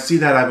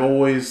that, I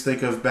always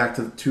think of back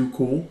to Too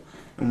Cool,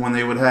 and when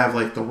they would have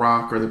like The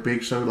Rock or The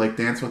Big Show like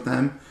dance with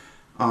them.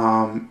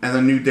 And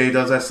the New Day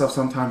does that stuff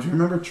sometimes. You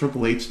remember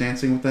Triple H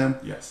dancing with them?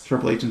 Yes.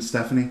 Triple H and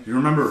Stephanie. You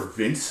remember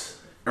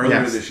Vince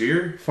earlier this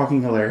year?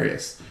 Fucking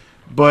hilarious.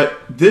 But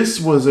this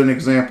was an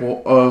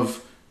example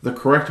of the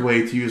correct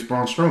way to use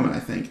Braun Strowman, I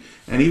think.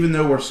 And even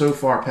though we're so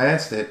far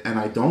past it, and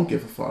I don't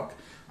give a fuck,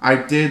 I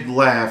did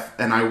laugh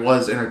and I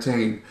was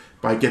entertained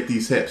by Get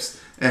These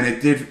Hips. And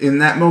it did, in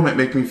that moment,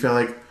 make me feel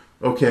like,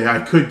 okay, I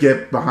could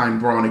get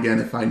behind Braun again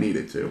if I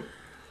needed to.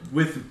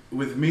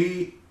 With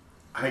me,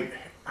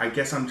 I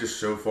guess I'm just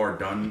so far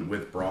done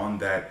with Braun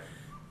that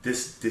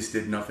this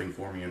did nothing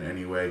for me in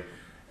any way.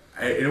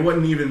 It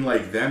wasn't even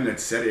like them that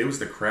said it. It was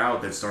the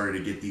crowd that started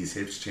to Get These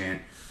Hips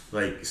chant.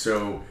 Like,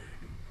 so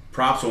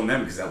props on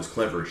them because that was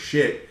clever as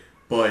shit.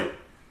 But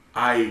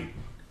I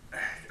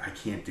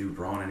can't do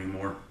Braun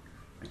anymore.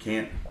 I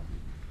can't.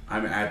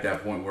 I'm at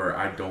that point where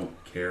I don't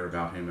care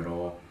about him at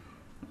all.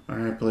 All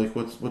right, Blake,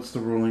 what's the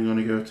ruling going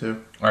to go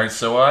to? All right,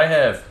 so I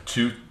have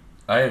two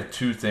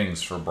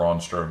things for Braun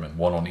Strowman,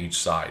 one on each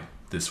side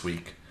this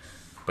week.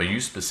 But you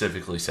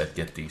specifically said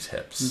Get These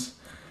Hips.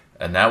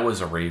 And that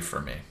was a rave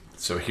for me.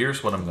 So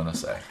here's what I'm going to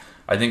say.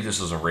 I think this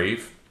is a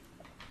rave.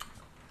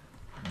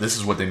 This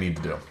is what they need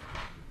to do.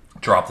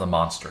 Drop the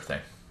monster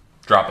thing.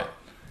 Drop it.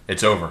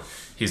 It's over.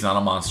 He's not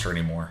a monster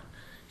anymore.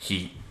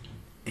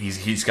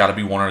 He's got to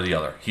be one or the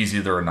other. He's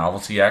either a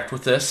novelty act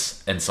with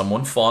this and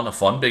someone fun, a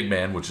fun big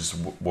man, which is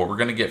what we're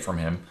going to get from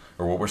him,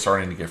 or what we're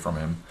starting to get from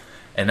him.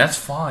 And that's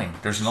fine.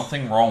 There's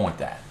nothing wrong with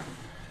that.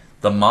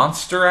 The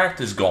monster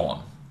act is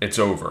gone. It's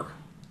over.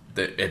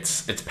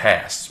 It's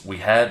past. We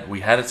had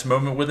its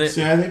moment with it.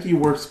 See, I think he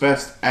works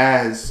best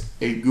as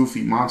a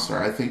goofy monster.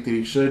 I think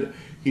that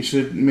he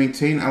should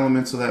maintain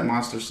elements of that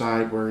monster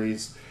side where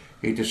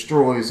he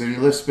destroys and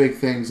he lifts big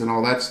things and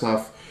all that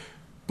stuff.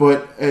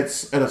 But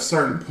it's at a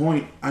certain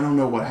point, I don't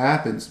know what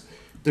happens.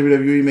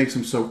 WWE makes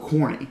him so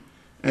corny,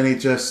 and he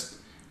just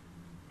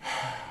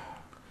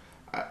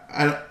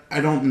I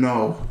don't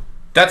know.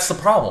 That's the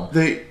problem.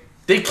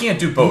 They can't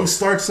do both. He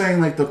starts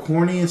saying like the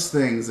corniest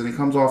things, and he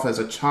comes off as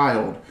a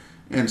child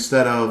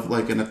instead of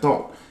like an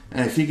adult.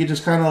 And if he could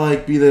just kind of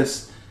like be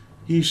this,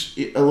 he's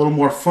a little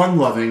more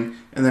fun-loving,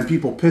 and then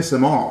people piss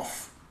him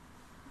off,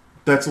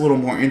 that's a little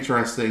more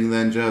interesting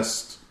than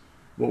just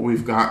what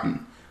we've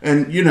gotten.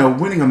 And, you know,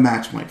 winning a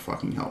match might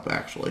fucking help,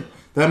 actually.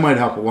 That might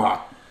help a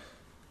lot.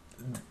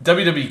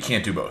 WWE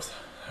can't do both.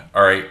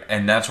 All right?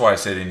 And that's why I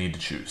say they need to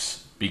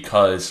choose.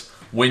 Because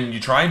when you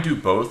try and do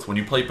both, when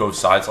you play both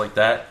sides like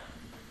that,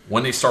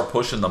 when they start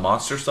pushing the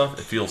monster stuff,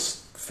 it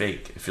feels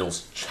fake. It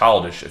feels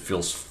childish. It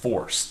feels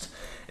forced.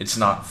 It's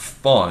not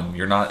fun.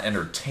 You're not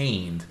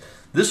entertained.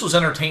 This was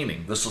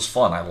entertaining. This was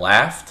fun. I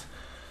laughed.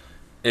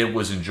 It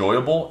was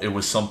enjoyable. It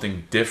was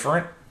something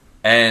different.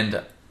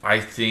 And I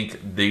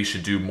think they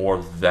should do more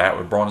of that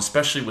with Braun,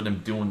 especially with him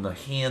doing the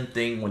hand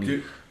thing when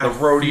the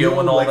rodeo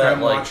and all like that.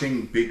 I'm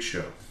watching Big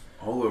Show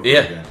all over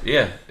again.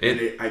 Yeah.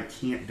 I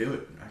can't do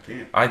it. I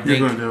can't. I think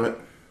you're going to do it.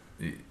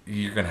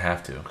 You're going to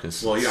have to.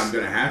 Well, yeah, I'm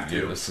going to have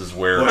to. This is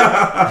where...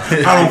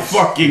 I don't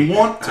fucking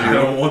want to. I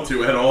don't want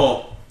to at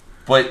all.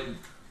 But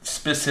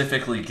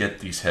specifically get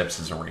these hips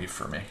as a rave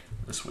for me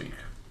this week.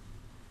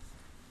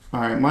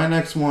 All right, my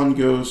next one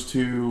goes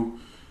to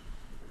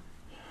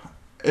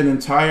an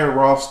entire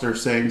roster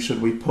saying,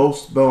 should we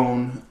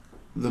postpone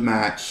the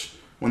match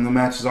when the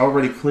match has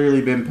already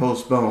clearly been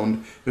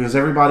postponed because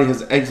everybody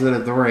has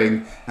exited the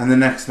ring and the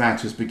next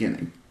match is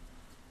beginning?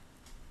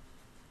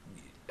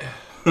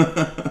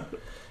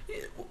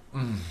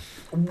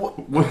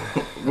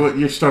 What,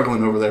 you're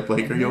struggling over there,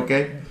 Blake. Are you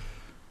okay?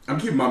 I'm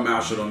keeping my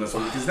mouth shut on this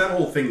one because that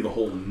whole thing, the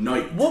whole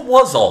night. What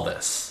was all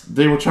this?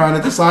 They were trying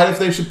to decide if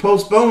they should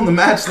postpone the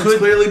match that's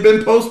clearly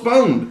been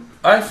postponed.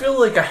 I feel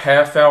like a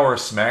half hour of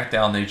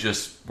SmackDown, they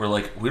just were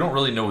like, we don't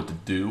really know what to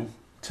do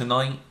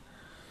tonight,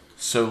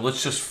 so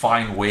let's just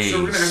find ways. So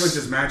we're going to act like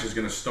this match is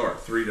going to start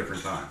 3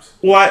 different times.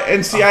 Well,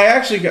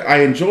 I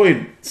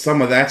enjoyed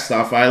some of that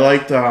stuff. I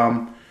liked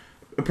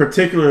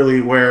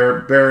particularly where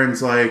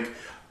Baron's like,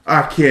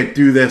 I can't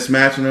do this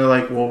match, and they're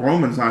like, well,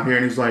 Roman's not here,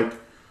 and he's like,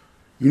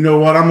 you know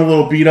what, I'm a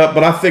little beat up,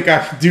 but I think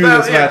I can do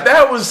this match.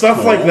 That was stuff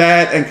cool. like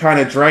that, and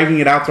kind of dragging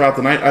it out throughout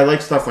the night. I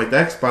like stuff like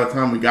that, because by the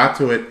time we got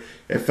to it,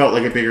 it felt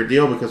like a bigger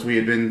deal because we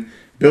had been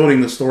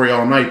building the story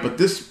all night. But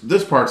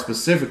this part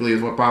specifically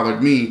is what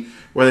bothered me,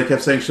 where they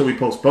kept saying, should we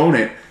postpone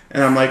it?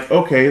 And I'm like,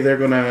 okay, they're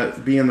going to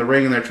be in the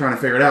ring and they're trying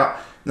to figure it out.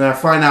 And then I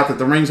find out that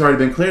the ring's already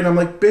been cleared, and I'm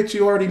like, bitch,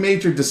 you already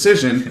made your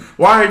decision.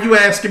 Why are you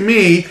asking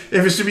me if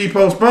it should be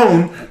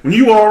postponed when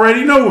you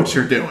already know what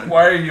you're doing?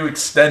 Why are you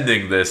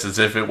extending this as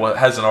if it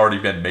hasn't already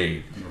been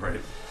made? Right.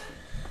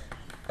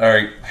 All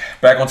right,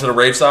 back onto the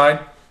rave side.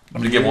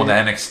 I'm going to give one to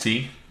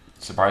NXT,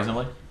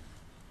 surprisingly.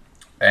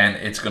 And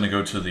it's going to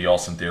go to the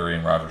Austin Theory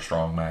and Roderick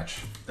Strong match.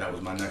 That was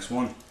my next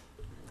one.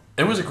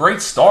 It was a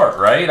great start,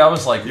 right? I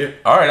was like, yeah.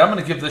 All right, I'm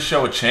going to give this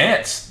show a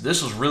chance.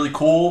 This was really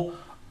cool.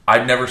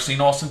 I've never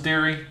seen Austin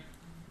Theory.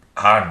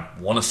 I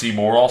want to see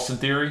more Austin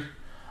Theory.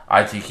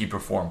 I think he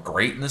performed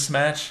great in this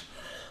match.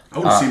 I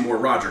want to see more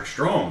Roderick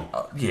Strong.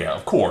 Yeah,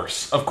 of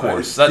course. Of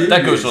course.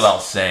 That goes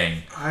without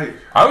saying.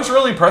 I was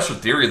really impressed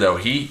with Theory, though.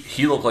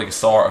 He looked like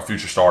a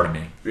future star to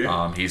me.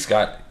 Yeah. He's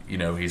got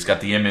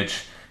the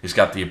image. He's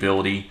got the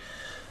ability.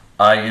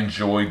 I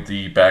enjoyed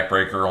the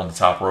backbreaker on the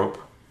top rope.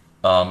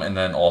 And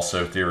then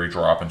also Theory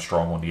dropping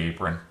Strong on the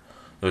apron.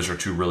 Those are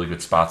 2 really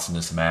good spots in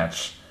this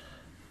match.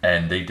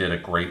 And they did a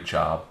great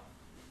job.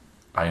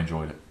 I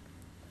enjoyed it.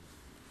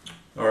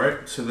 All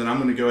right, so then I'm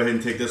going to go ahead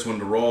and take this one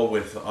to Raw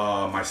with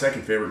my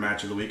second favorite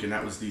match of the week, and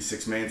that was the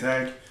 6-man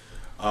tag.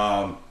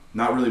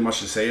 Not really much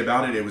to say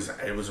about it. It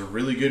was a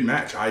really good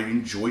match. I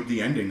enjoyed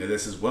the ending to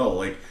this as well.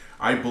 Like,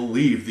 I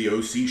believe the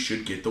OC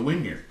should get the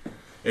win here.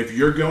 If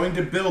you're going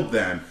to build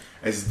them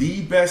as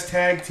the best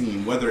tag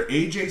team, whether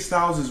AJ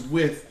Styles is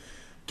with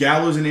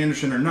Gallows and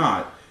Anderson or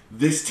not,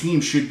 this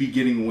team should be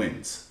getting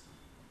wins.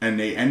 And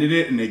they ended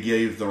it, and they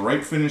gave the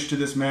right finish to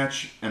this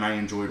match, and I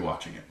enjoyed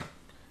watching it.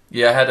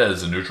 Yeah, I had it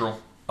as a neutral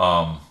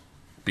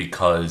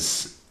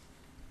because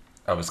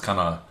I was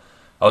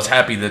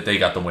happy that they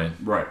got the win.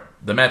 Right.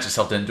 The match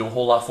itself didn't do a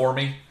whole lot for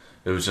me.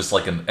 It was just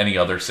like any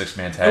other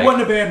 6-man tag. It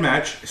wasn't a bad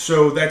match,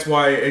 so that's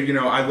why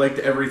I liked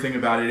everything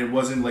about it. It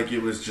wasn't like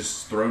it was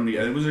just thrown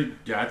together.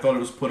 I thought it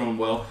was put on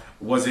well.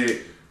 Was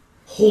it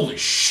holy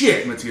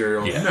shit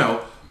material? Yeah.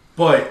 No,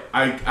 but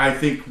I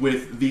think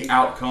with the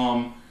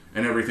outcome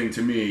and everything,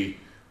 to me,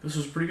 this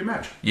was a pretty good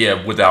match.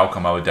 Yeah, with the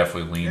outcome, I would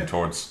definitely lean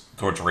towards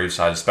the Rave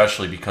side,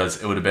 especially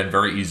because it would have been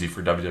very easy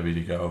for WWE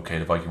to go, okay,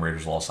 the Viking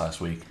Raiders lost last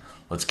week.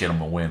 Let's get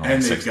them a win on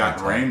and the 6-man they've got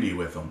tag. Randy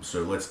with them,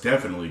 so let's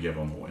definitely give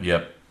them a win.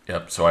 Yep.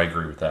 So I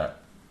agree with that.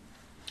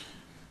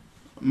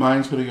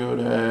 Mine's going to go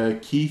to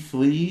Keith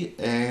Lee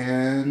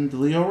and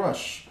Lio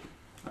Rush.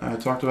 I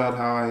talked about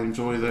how I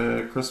enjoy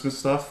the Christmas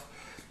stuff.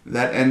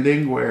 That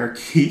ending where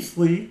Keith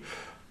Lee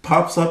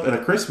pops up in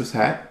a Christmas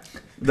hat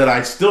that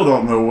I still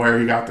don't know where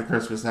he got the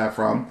Christmas hat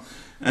from,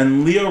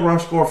 and Lio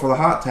Rush score for the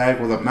hot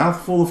tag with a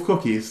mouthful of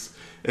cookies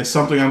is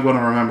something I'm going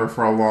to remember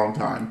for a long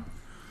time.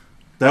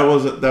 That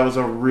was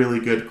a really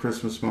good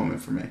Christmas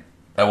moment for me.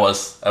 That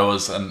was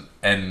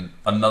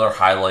another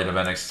highlight of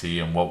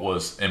NXT, and what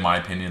was, in my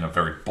opinion, a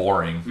very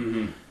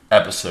boring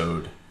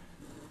episode.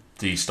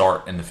 The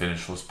start and the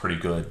finish was pretty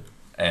good,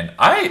 and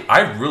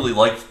I really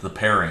liked the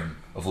pairing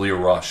of Lio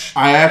Rush.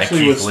 I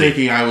actually was Lee.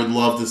 thinking I would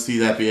love to see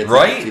that be a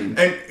right. tag team.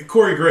 And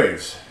Corey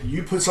Graves,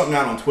 you put something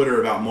out on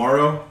Twitter about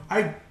Morrow.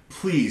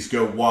 Please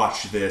go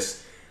watch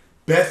this.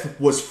 Beth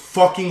was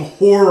fucking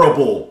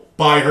horrible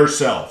by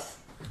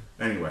herself.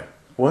 Anyway.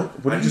 What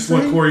I just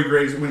want Corey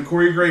Graves. When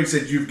Corey Graves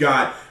said you've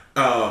got...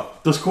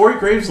 Does Corey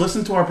Graves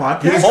listen to our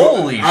podcast?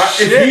 Holy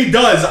shit. If he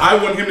does,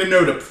 I want him to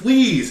know to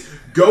please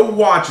go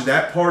watch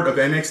that part of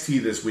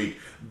NXT this week.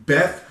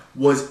 Beth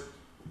was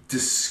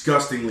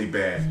disgustingly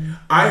bad.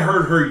 I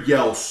heard her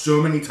yell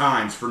so many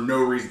times for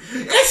no reason.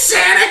 It's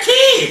Santa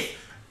Keith!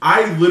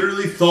 I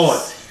literally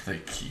thought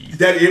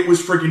that it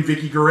was freaking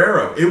Vicky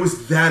Guerrero. It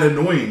was that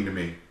annoying to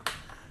me.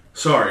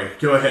 Sorry,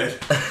 go ahead.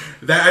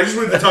 I just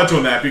wanted to touch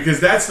on that because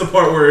that's the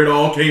part where it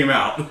all came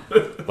out.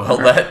 Well,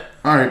 that...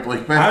 All right,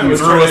 Blake, back to you.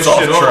 Threw us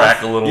off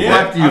track a little bit.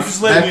 I'm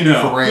just letting you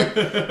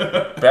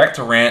know. Back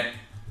to Rant.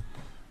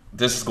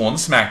 This is going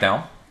to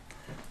SmackDown.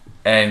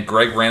 And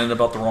Greg ranted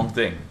about the wrong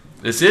thing.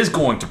 This is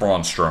going to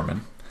Braun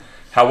Strowman.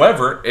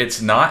 However,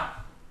 it's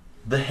not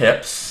the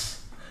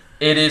hips.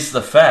 It is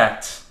the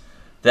fact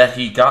that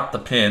he got the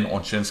pin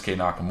on Shinsuke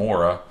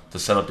Nakamura to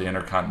set up the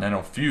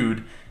Intercontinental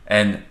feud.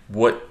 And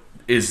what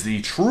is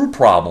the true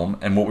problem,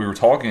 and what we were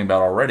talking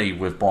about already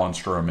with Braun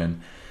Strowman,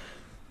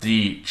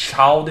 the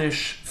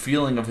childish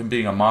feeling of him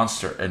being a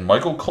monster. And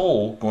Michael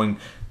Cole going,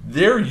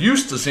 they're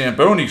used to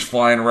Zambonis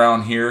flying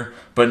around here,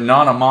 but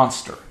not a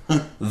monster.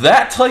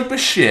 That type of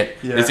shit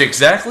is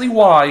exactly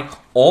why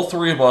all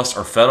three of us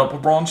are fed up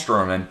with Braun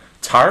Strowman,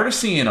 tired of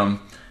seeing him,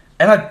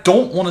 and I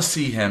don't want to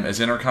see him as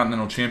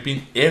Intercontinental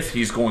Champion if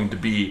he's going to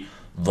be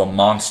the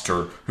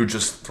monster who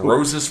just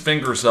throws his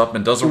fingers up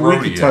and does a rodeo.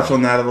 We could touch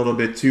on that a little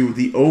bit too.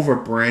 The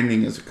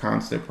over-branding is a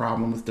constant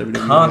problem with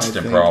WWE.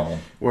 Constant problem.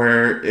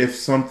 Where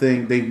if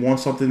they want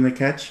something to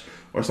catch,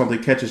 or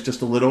something catches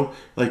just a little,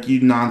 like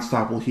you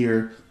nonstop will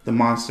hear the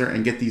monster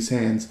and get these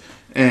hands.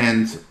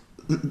 And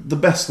the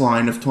best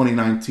line of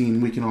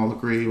 2019, we can all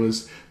agree,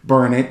 was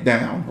burn it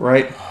down,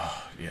 right?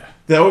 Yeah.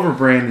 The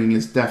over-branding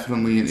is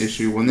definitely an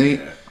issue. When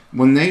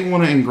they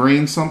want to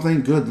ingrain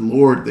something, good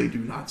Lord, they do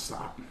not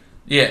stop.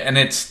 Yeah, and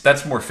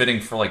that's more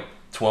fitting for like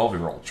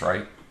 12-year-olds,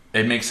 right?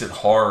 It makes it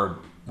hard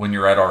when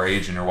you're at our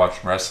age and you're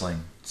watching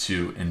wrestling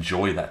to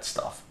enjoy that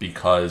stuff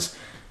because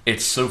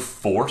it's so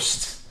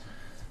forced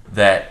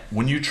that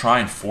when you try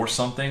and force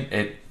something,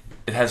 it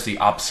has the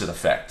opposite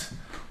effect.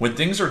 When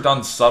things are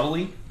done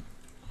subtly,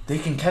 they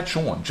can catch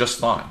on just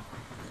fine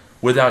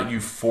without you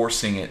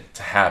forcing it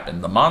to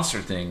happen. The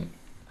monster thing,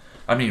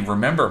 I mean,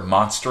 remember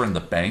Monster in the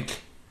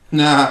Bank?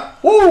 Nah.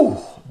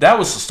 Woo! That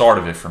was the start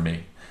of it for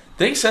me.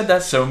 They said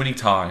that so many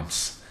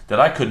times that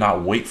I could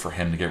not wait for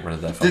him to get rid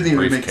of that fucking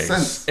briefcase. Make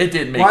sense. It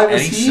didn't make any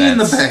sense. Why was he in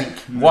the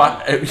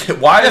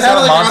bank? Why is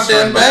that a monster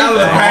in the bank? Out of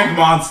the bank,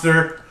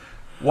 monster.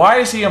 Why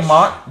is he a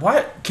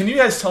Why? Can you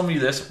guys tell me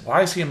this?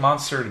 Why is he a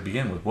monster to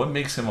begin with? What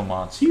makes him a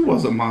monster? He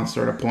was a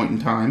monster at a point in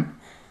time.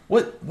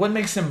 What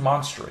makes him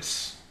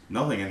monstrous?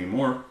 Nothing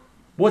anymore.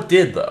 What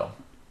did, though?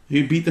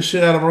 He beat the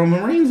shit out of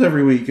Roman Reigns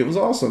every week. It was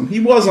awesome. He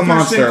was a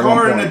monster at one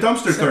car point. in a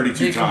dumpster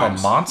 32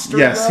 times. A monster?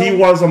 Yes, though? he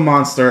was a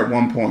monster at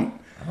one point.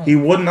 He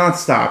would not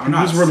stop. He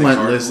was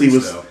relentless.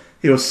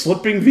 He was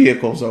slipping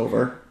vehicles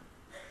over.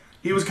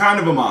 He was kind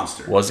of a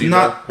monster. Was he?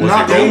 Not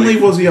only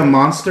was he a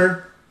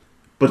monster,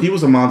 but he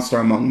was a monster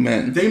among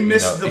men. They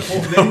missed the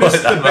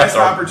best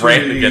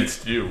opportunity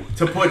against you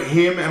to put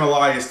him and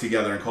Elias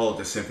together and call it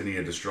the Symphony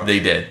of Destruction. They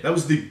did. That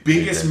was the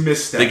biggest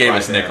misstep. They gave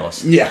us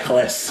Nicholas.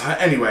 Nicholas.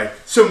 Anyway,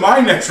 so my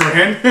next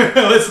rant,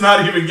 let's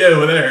not even get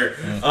over there.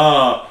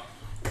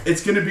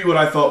 It's going to be what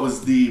I thought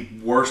was the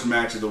worst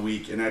match of the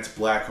week, and that's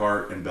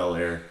Blackheart and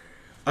Belair.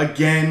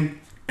 Again,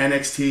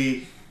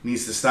 NXT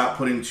needs to stop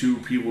putting two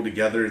people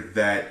together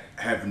that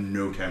have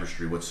no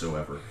chemistry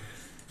whatsoever.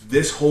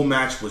 This whole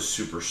match was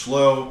super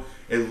slow.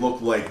 It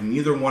looked like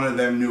neither one of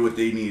them knew what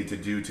they needed to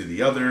do to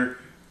the other.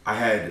 I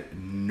had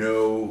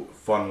no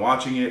fun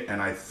watching it,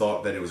 and I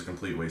thought that it was a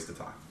complete waste of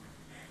time.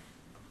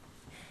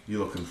 You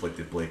look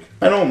conflicted, Blake.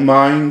 I don't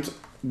mind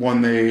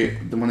when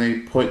they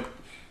put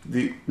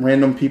the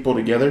random people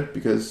together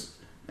because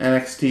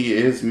NXT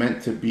is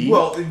meant to be.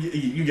 Well,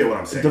 you get what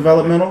I'm saying.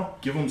 Developmental.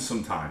 Give them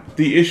some time.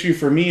 The issue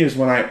for me is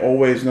when I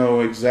always know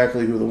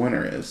exactly who the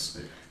winner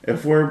is.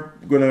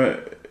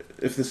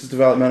 If this is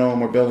developmental and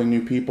we're building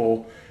new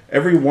people,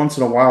 every once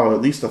in a while,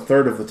 at least a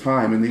third of the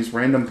time, in these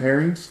random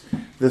pairings,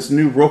 this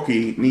new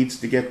rookie needs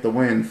to get the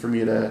win for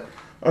me to.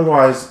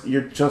 Otherwise,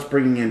 you're just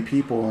bringing in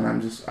people, and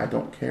I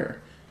don't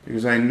care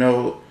because I'm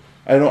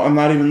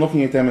not even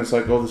looking at them as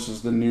like, oh, this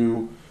is the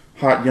new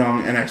hot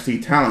young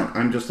NXT talent.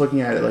 I'm just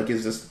looking at it like,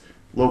 is this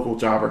local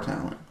jobber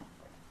talent?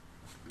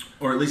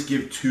 Or at least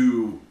give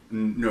two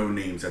no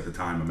names at the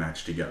time a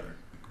match together.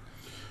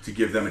 To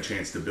give them a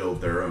chance to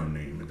build their own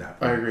name at that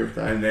point. I agree with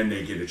that. And then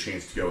they get a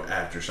chance to go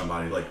after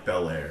somebody like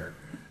Belair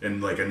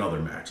in like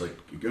another match. Like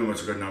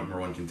almost like a number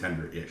one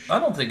contender-ish. I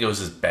don't think it was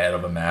as bad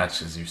of a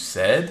match as you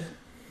said.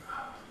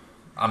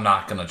 I'm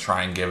not going to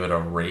try and give it a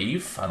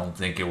rave. I don't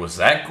think it was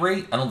that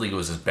great. I don't think it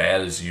was as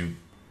bad as you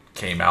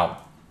came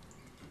out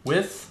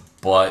with.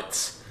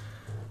 But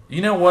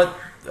you know what?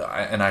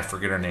 I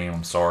forget her name.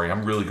 I'm sorry.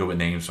 I'm really good with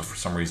names, but for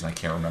some reason I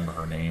can't remember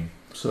her name.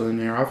 So then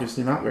you're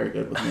obviously not very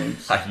good with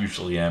names. I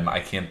usually am. I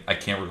can't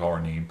recall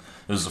her name.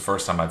 This is the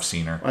first time I've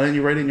seen her. Why didn't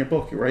you write it in your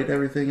book? You write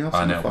everything else.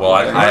 I know. Well,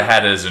 I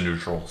had it as a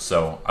neutral,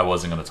 so I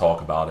wasn't going to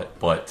talk about it.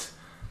 But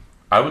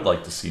I would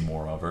like to see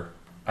more of her.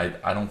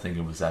 I don't think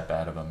it was that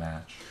bad of a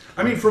match.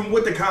 I mean, from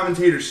what the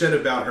commentator said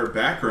about her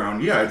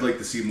background, yeah, I'd like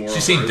to see more of her.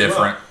 She seemed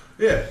different.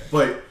 Well. Yeah,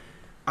 but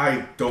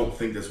I don't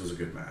think this was a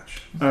good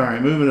match. All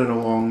right, moving it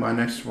along. My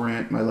last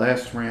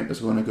rant is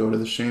going to go to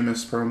the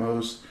Sheamus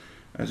promos.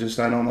 I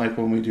don't like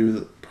when we do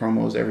the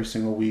promos every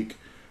single week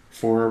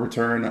for a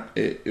return.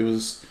 It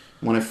was,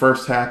 when it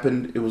first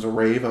happened, it was a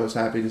rave. I was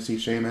happy to see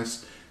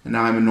Sheamus, and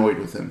now I'm annoyed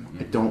with him.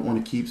 I don't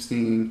want to keep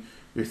seeing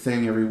your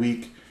thing every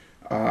week.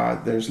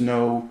 There's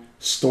no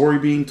story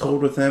being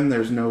told with him.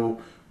 There's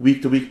no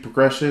week-to-week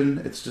progression.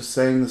 It's just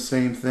saying the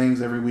same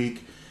things every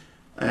week.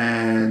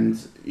 And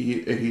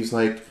he's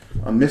like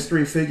a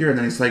mystery figure, and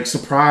then he's like,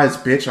 surprise,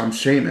 bitch, I'm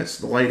Sheamus.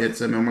 The light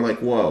hits him, and we're like,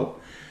 whoa.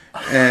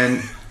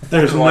 And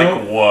there's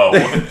like, whoa.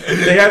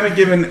 They haven't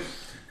given...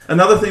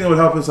 Another thing that would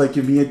help is, like,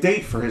 give me a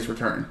date for his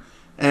return.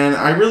 And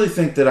I really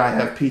think that I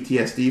have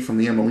PTSD from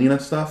the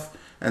Emelina stuff,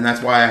 and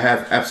that's why I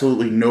have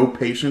absolutely no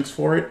patience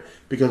for it,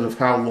 because of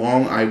how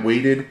long I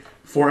waited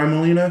for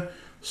Emelina.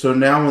 So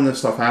now when this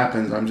stuff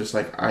happens, I'm just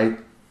like, I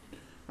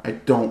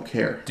don't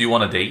care. Do you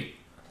want a date?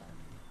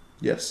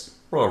 Yes.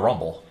 Royal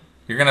Rumble.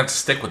 You're going to have to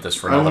stick with this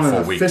for another 4 weeks. I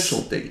want an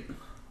official date.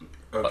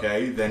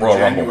 Okay, then Royal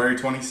January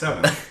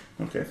 27th.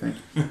 Okay, thank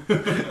you.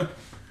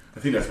 I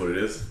think that's what it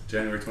is.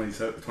 January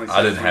 27th.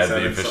 I didn't have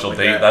the official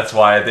date. That's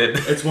why I did.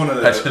 It's one of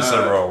the... That's just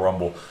a Royal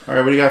Rumble. All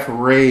right, what do you got for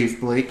Rave,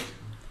 Blake?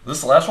 This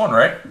is the last one,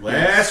 right?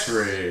 Last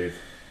Rave.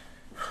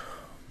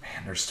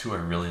 Man, there's two I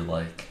really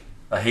like.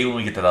 I hate when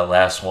we get to that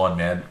last one,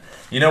 man.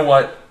 You know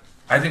what?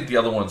 I think the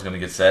other one's going to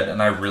get said,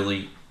 and I'm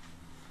going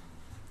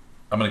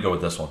to go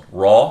with this one.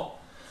 Raw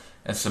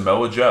and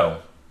Samoa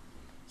Joe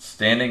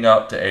standing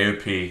up to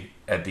AOP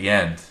at the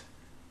end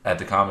at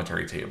the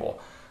commentary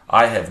table.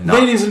 I have not...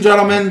 Ladies and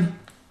gentlemen,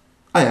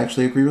 I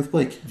actually agree with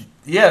Blake.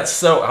 Yeah,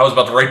 so I was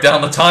about to write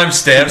down the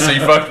timestamp, so you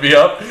fucked me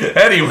up.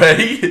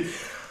 Anyway,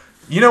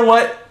 you know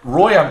what?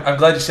 Roy, I'm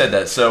glad you said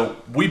that. So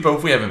we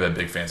haven't been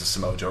big fans of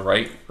Samoa Joe,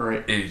 right?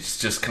 Right. It's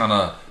just kind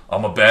of,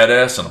 I'm a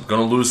badass and I'm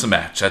going to lose the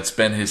match. That's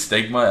been his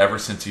stigma ever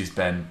since he's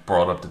been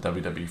brought up to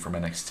WWE from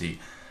NXT.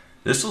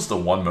 This was the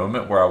one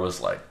moment where I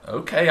was like,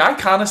 okay, I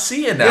kind of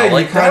see it now. Yeah,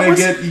 like, you kind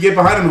of get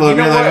behind him a little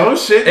bit. You're like, oh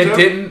shit.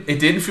 It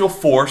didn't feel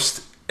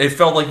forced. It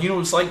felt like, it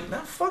was like,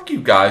 nah, fuck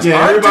you guys. Yeah,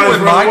 I'm everybody's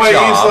doing my running away.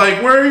 job. He's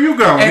like, where are you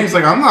going? And he's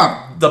like, I'm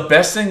not. The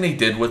best thing they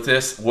did with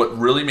this, what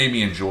really made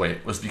me enjoy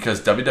it, was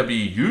because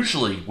WWE,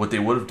 usually what they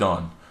would have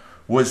done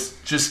was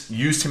just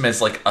used him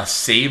as like a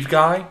save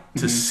guy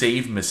to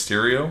save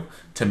Mysterio,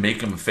 to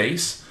make him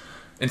face.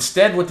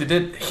 Instead, what they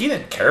did, he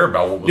didn't care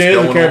about what was going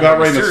on. He doesn't care about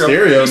Rey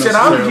Mysterio. He said,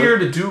 I'm here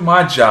to do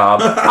my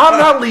job. I'm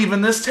not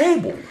leaving this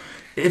table.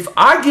 If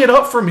I get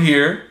up from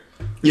here,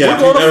 we're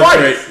going to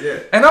fight. Yeah.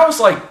 And I was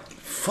like,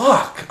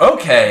 fuck,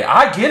 okay,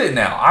 I get it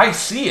now. I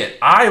see it.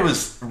 I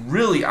was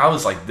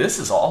like, this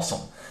is awesome.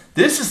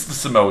 This is the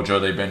Samoa Joe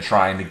they've been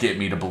trying to get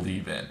me to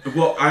believe in.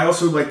 Well, I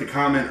also like the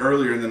comment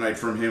earlier in the night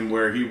from him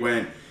where he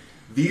went,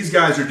 these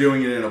guys are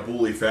doing it in a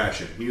bully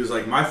fashion. He was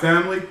like, my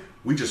family,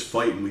 we just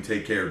fight and we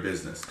take care of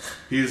business.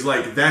 He was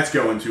like, that's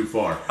going too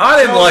far. I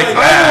didn't like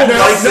that.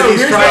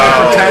 He's trying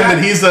to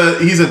pretend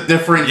that he's a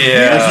different,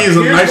 like he's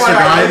a nicer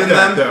guy than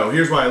them. Though.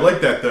 Here's why I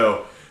like that,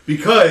 though.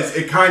 Because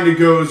it kind of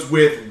goes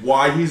with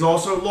why he's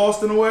also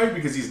lost in a way,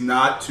 because he's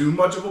not too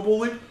much of a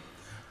bully.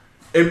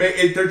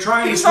 They're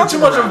trying. He's not too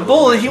much of a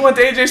bully. He went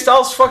to AJ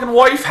Styles' fucking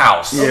wife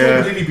house.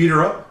 Yeah. Did he beat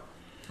her up?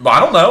 I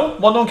don't know.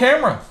 Wasn't on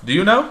camera. Do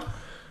you know?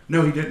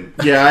 No, he didn't.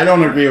 Yeah, I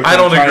don't agree with I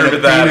don't agree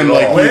with that at all.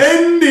 Like,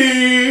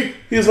 Wendy!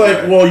 He's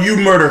like, well, you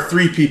murder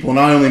 3 people and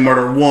I only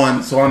murder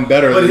 1, so I'm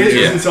better than you. But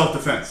his was in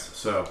self-defense,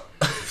 so...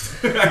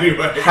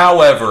 Anyway.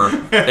 However,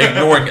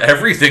 ignoring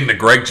everything that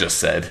Greg just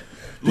said,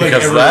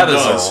 because that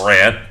is a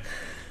rant,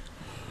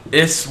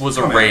 this was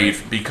a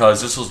rave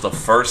because this was the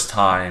first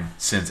time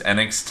since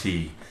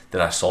NXT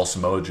that I saw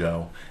Samoa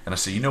Joe, and I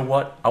said, you know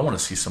what? I want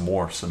to see some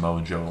more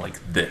Samoa Joe like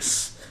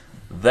this.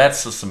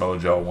 That's the Samoa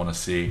Joe I want to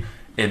see.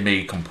 It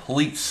made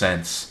complete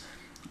sense.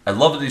 I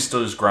love that he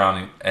stood his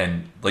ground,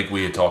 and like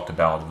we had talked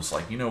about, it was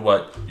like, you know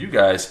what? You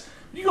guys,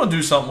 you going to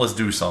do something, let's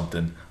do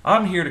something.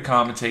 I'm here to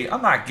commentate.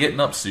 I'm not getting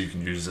up so you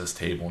can use this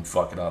table and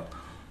fuck it up.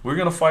 We're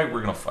going to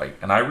fight,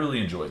 and I really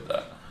enjoyed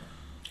that.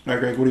 All right,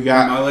 Greg, what do you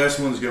got? My last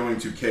one's going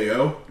to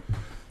KO.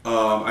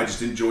 I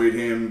just enjoyed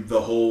him,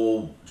 the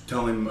whole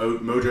telling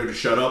Mojo to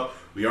shut up.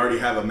 We already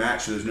have a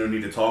match, so there's no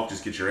need to talk.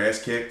 Just get your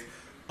ass kicked.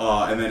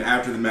 And then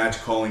after the match,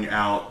 calling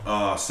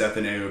out Seth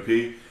and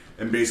AOP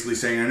and basically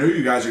saying, I know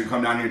you guys are going to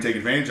come down here and take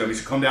advantage of me,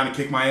 so come down and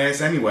kick my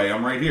ass anyway.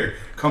 I'm right here.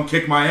 Come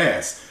kick my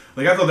ass.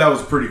 Like, I thought that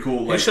was pretty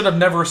cool. You should have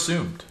never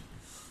assumed.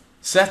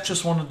 Seth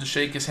just wanted to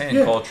shake his hand,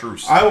 call a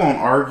truce. I won't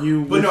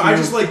argue But no, I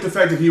just like the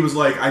fact that he was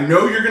like, I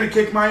know you're going to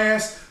kick my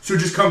ass, so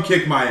just come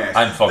kick my ass.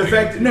 I'm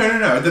fucking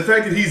No. The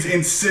fact that he's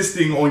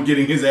insisting on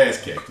getting his ass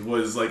kicked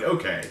was like,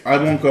 okay. I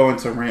won't go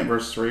into rant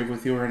versus rave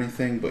with you or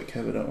anything, but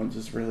Kevin Owens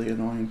is really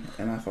annoying,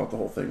 and I thought the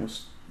whole thing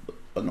was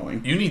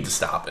annoying. You need to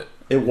stop it.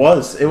 It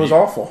was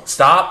awful.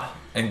 Stop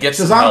and get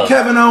some help. Because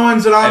I'm Kevin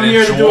Owens, and I'm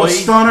here to do a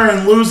stunner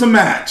and lose a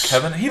match.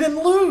 Kevin, he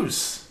didn't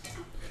lose.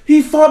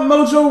 He fought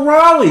Mojo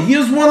Rawley. He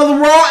was one of the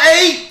Raw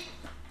 8.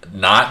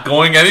 Not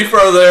going any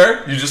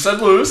further. You just said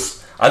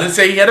lose. I didn't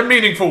say he had a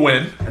meaningful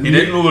win. He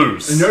didn't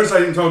lose. And notice I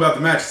didn't talk about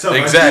the match itself.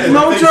 Exactly. Did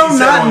Mojo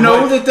not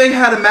know that they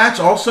had a match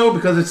also?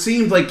 Because it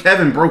seemed like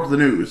Kevin broke the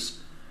news.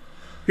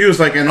 He was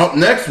like, and up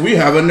next we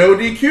have a no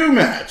DQ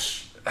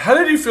match. How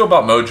did you feel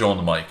about Mojo on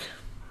the mic?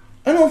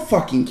 I don't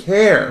fucking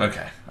care.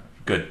 Okay,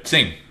 good.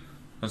 Sing.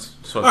 All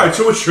right,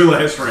 so what's your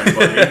last rant,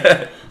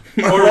 buddy?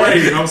 Or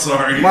rave, I'm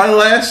sorry. My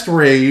last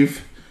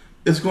rave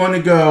is going to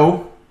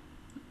go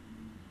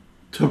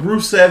to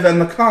Rusev and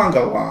the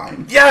Conga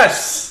line.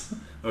 Yes!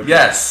 Okay.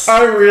 Yes!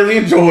 I really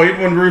enjoyed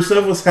when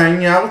Rusev was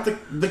hanging out with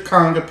the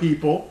Conga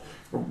people.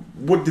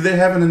 What do they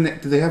have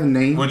a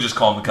name? We'll just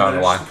call them the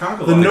Conga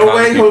line. The No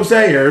Way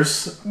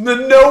Joseers. The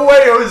No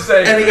Way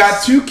Joseers. And he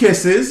got 2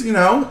 kisses, you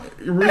know.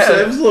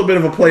 Rusev's a little bit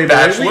of a playboy.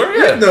 Bachelor,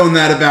 We've known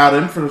that about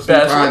him for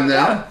some time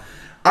now. Yeah.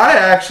 I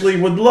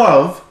actually would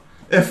love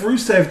if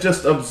Rusev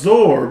just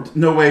absorbed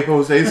No Way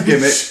Jose's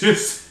gimmick.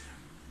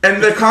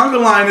 And the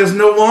Conga line is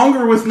no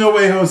longer with No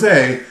Way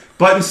Jose,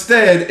 but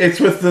instead it's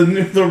with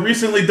the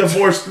recently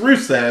divorced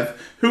Rusev,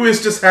 who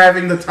is just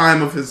having the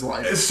time of his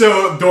life.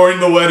 So during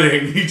the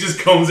wedding, he just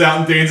comes out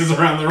and dances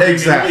around the ring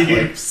Exactly.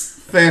 and leaves.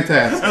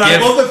 Fantastic. And I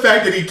love the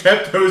fact that he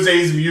kept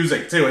Jose's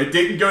music too. It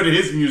didn't go to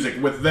his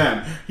music with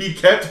them. He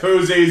kept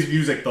Jose's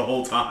music the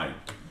whole time.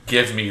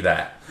 Give me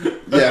that.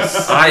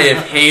 Yes. I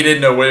have hated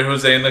No Way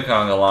Jose in the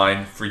Conga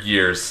line for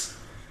years.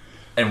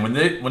 And when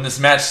this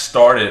match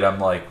started, I'm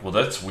like, well,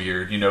 that's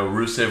weird. You know,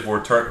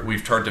 Rusev,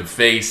 we've turned him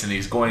face, and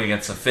he's going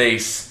against a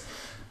face.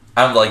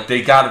 I'm like,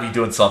 they got to be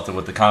doing something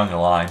with the Conga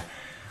line.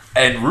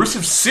 And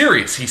Rusev's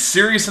serious. He's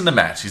serious in the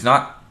match. He's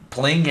not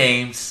playing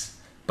games.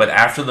 But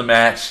after the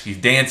match, he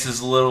dances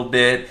a little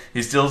bit.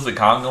 He steals the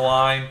Conga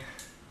line.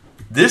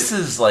 This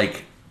is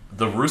like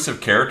the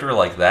Rusev character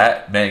like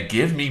that. Man,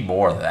 give me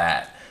more of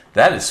that.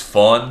 That is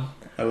fun.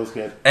 That was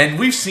good. And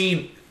we've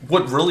seen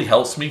what really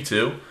helps me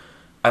too.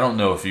 I don't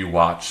know if you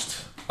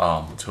watched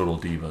Total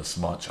Divas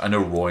much. I know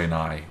Roy and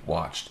I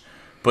watched.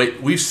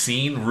 But we've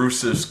seen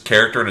Rusev's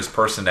character and his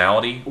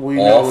personality. We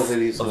know that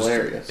he's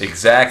hilarious.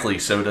 Exactly.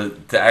 So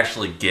to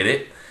actually get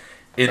it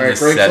in this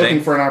Greg's setting.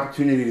 looking for an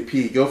opportunity to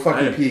pee. Go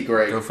fucking pee,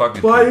 Greg. Go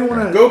fucking Well, I pee, didn't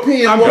wanna- Greg. Go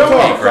pee and I'm we'll going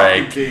talk. to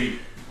Greg. fucking pee.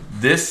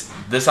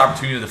 This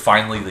opportunity to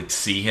finally like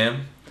see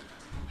him,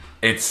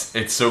 it's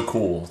so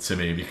cool to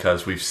me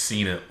because we've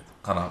seen it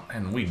kind of,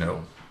 and we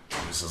know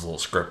this is a little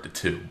scripted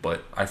too,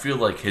 but I feel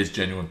like his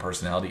genuine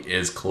personality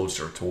is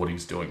closer to what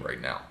he's doing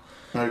right now.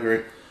 I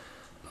agree.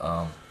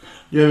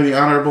 You have any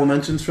honorable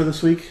mentions for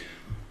this week?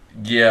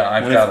 Yeah,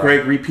 I've And got if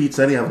Greg repeats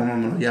any of them,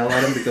 I'm going to yell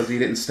at him because he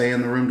didn't stay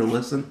in the room to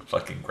listen.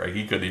 fucking Greg.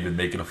 He couldn't even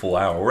make it a full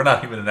hour. We're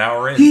not even an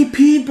hour in. He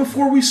peed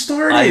before we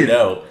started. I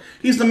know.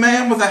 He's the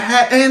man with a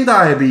hat and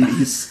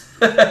diabetes.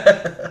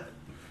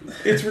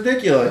 It's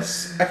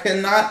ridiculous. I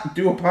cannot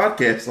do a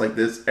podcast like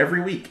this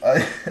every week.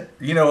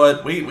 You know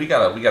what? We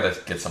gotta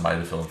get somebody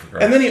to fill in for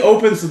Greg. And then he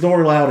opens the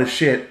door loud as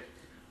shit.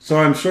 So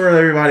I'm sure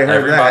everybody heard that.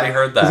 Everybody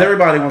heard that. Because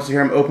everybody wants to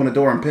hear him open a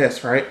door and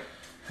piss, right?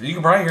 You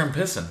can probably hear him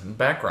pissing in the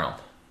background.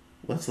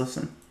 Let's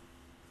listen.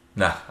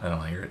 Nah, I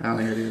don't hear it. I don't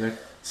hear it either.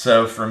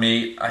 So for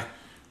me,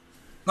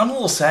 I'm a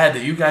little sad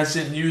that you guys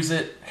didn't use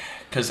it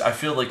because I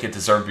feel like it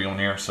deserved to be on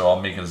here. So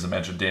I'll make it as a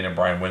mention: Daniel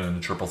Bryan winning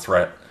the triple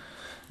threat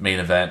main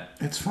event.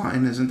 It's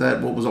fine. Isn't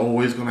that what was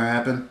always going to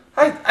happen?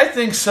 I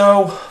think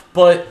so,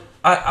 but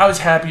I was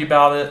happy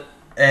about it,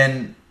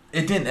 and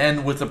it didn't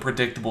end with a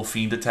predictable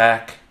Fiend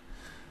attack.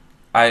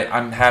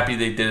 I'm happy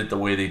they did it the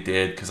way they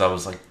did because I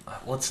was like,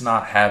 let's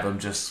not have him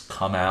just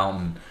come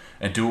out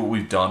and do what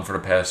we've done for the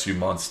past few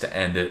months to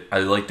end it. I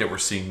like that we're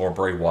seeing more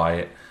Bray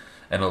Wyatt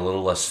and a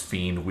little less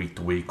Fiend week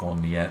to week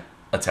on the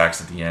attacks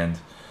at the end.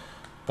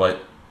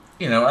 But,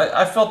 you know,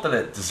 I felt that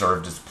it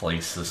deserved its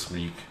place this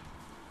week.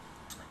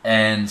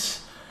 And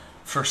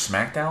for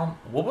SmackDown,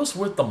 what was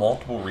with the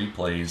multiple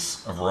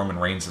replays of Roman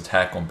Reigns'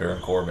 attack on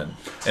Baron Corbin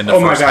in the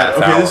first half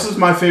hour? Okay, this is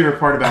my favorite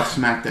part about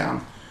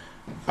SmackDown.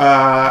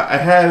 I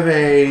have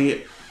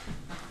a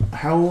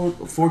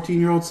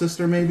 14-year-old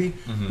sister, maybe?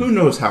 Mm-hmm. Who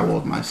knows how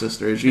old my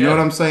sister is? You know what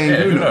I'm saying?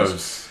 Yeah, who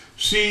knows?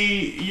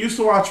 She used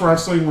to watch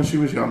wrestling when she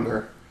was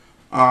younger.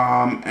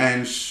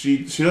 And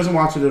she doesn't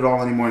watch it at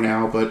all anymore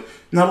now, but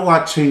not a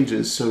lot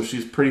changes, so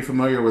she's pretty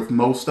familiar with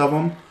most of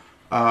them.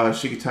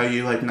 She could tell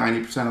you like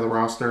 90% of the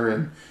roster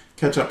and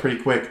catch up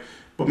pretty quick.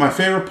 But my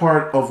favorite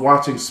part of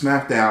watching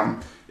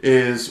SmackDown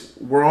is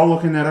we're all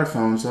looking at our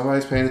phones,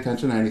 nobody's paying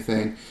attention to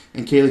anything,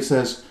 and Kaylee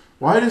says,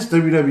 "Why does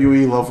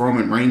WWE love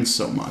Roman Reigns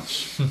so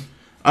much?"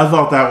 I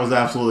thought that was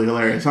absolutely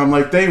hilarious. I'm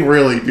like, they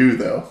really do,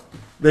 though.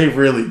 They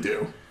really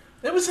do.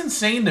 It was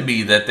insane to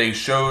me that they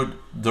showed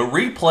the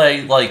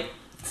replay like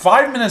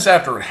 5 minutes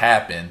after it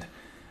happened,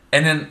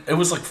 and then it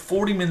was like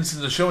 40 minutes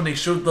into the show, and they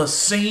showed the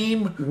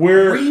same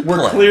replay.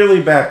 We're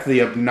clearly back to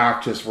the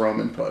obnoxious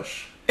Roman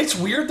push. It's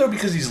weird, though,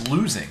 because he's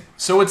losing.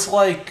 So it's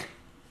like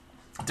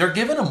they're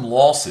giving him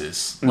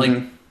losses.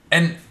 Like,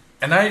 and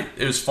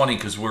it was funny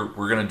because we're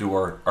going to do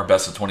our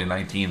best of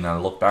 2019, and I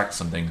look back at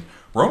some things.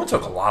 Roman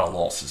took a lot of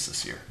losses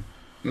this year.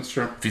 That's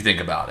true. If you think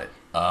about it.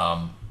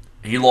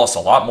 He lost a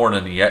lot more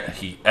than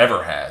he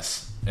ever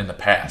has in the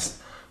past.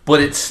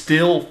 But it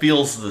still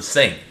feels the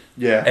same.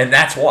 Yeah. And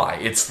that's why.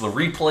 It's the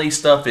replay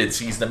stuff.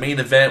 He's the main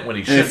event when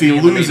he should be. And if he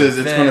loses,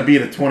 it's going to be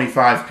to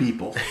 25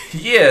 people.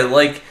 Yeah,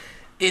 like,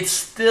 it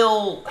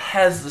still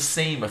has the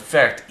same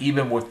effect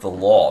even with the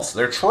loss.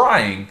 They're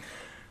trying,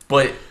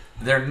 but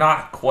they're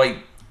not quite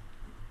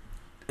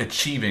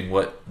achieving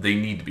what they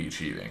need to be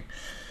achieving.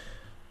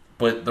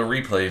 But the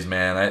replays,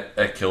 man,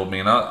 that killed me.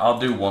 And I'll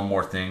do one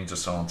more thing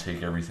just so I don't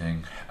take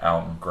everything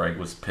out. And Greg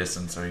was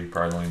pissing, so he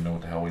probably don't even know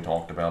what the hell we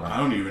talked about. I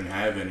don't even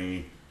have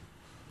any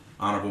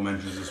honorable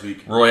mentions this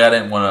week. Roy, I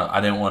didn't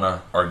want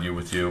to argue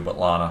with you, but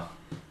Lana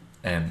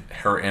and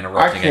her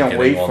interrupting. I can't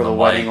wait for the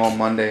wedding on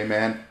Monday,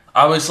 man.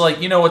 I was like,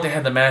 you know what? They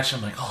had the match.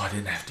 I'm like, oh, I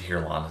didn't have to hear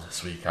Lana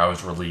this week. I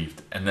was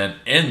relieved. And then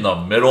in the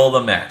middle of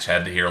the match, I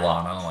had to hear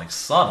Lana. I'm like,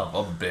 son of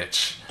a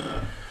bitch,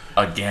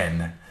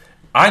 again.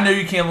 I know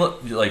you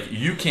can't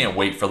you can't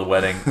wait for the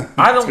wedding.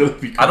 I don't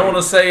want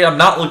to say I'm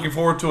not looking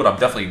forward to it.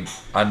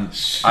 I'm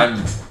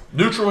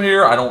neutral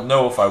here. I don't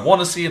know if I want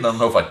to see it. I don't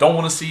know if I don't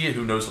want to see it.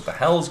 Who knows what the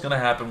hell is going to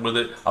happen with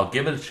it? I'll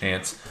give it a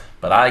chance,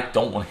 but I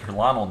don't want to hear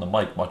Lana on the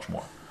mic much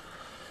more.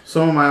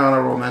 Some of my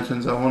honorable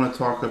mentions, I want to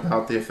talk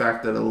about the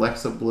fact that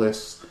Alexa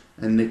Bliss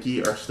and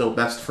Nikki are still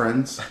best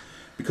friends,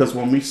 because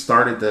when we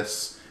started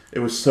this, it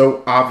was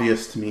so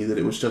obvious to me that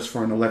it was just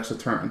for an Alexa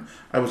turn.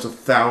 I was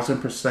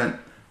 1,000%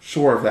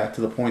 sure of that,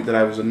 to the point that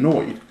I was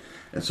annoyed.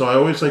 And so I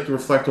always like to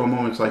reflect on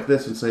moments like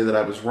this and say that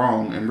I was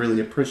wrong and really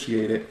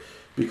appreciate it,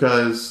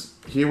 because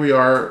here we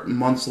are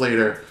months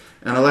later,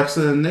 and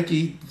Alexa and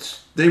Nikki,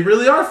 they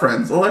really are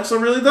friends. Alexa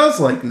really does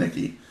like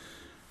Nikki.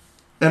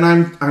 And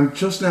I'm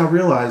just now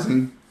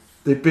realizing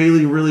that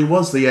Bayley really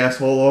was the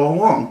asshole all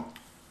along.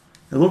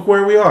 And look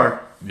where we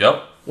are.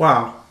 Yep.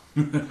 Wow.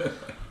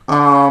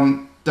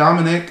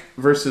 Dominic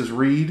versus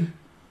Reed.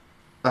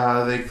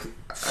 I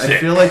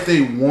feel like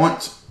they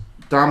want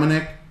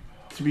Dominic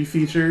to be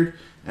featured,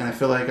 and I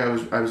feel like I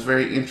was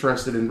very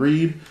interested in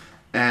Reed,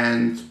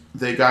 and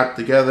they got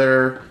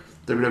together,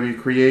 WWE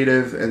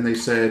Creative, and they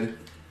said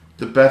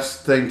the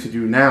best thing to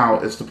do now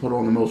is to put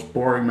on the most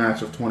boring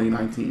match of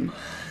 2019.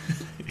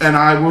 And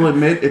I will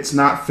admit, it's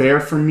not fair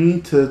for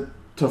me to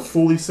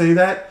fully say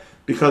that,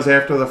 because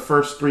after the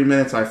first 3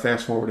 minutes, I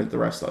fast-forwarded the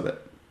rest of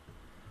it.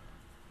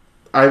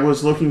 I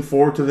was looking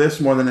forward to this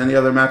more than any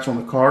other match on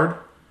the card,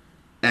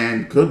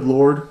 and good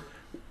Lord,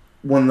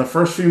 when the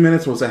first few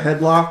minutes was a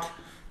headlock,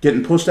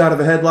 getting pushed out of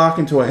a headlock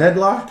into a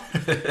headlock,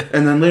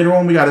 and then later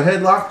on we got a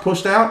headlock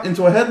pushed out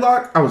into a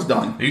headlock, I was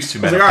done. These two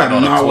men are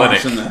I'm not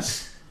watching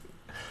this.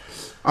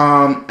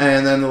 And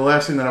then the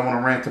last thing that I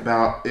want to rant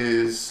about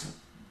is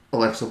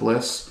Alexa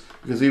Bliss,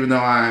 because even though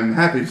I'm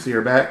happy to see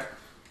her back,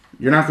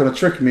 you're not going to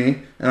trick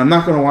me, and I'm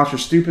not going to watch your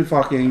stupid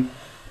fucking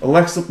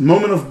Alexa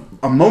moment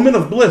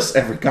of bliss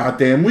every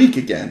goddamn week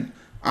again.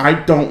 I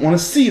don't want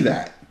to see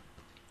that.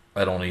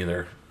 I don't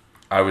either.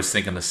 I was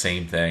thinking the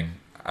same thing.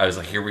 I was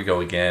like, here we go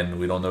again.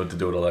 We don't know what to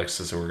do with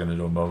Alexa, so we're going to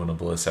do a moment of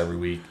bliss every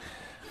week.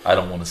 I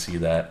don't want to see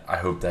that. I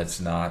hope that's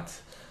not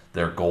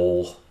their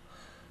goal.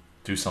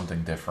 Do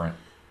something different.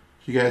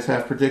 You guys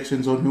have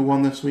predictions on who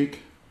won this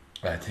week?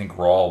 I think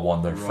Raw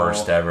won their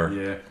first ever.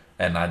 Yeah.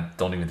 And I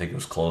don't even think it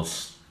was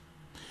close.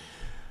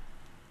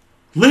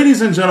 Ladies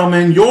and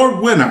gentlemen,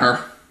 your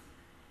winner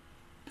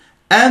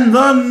and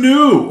the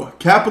new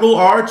capital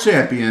R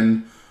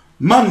champion,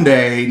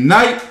 Monday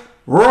Night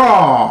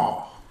Raw.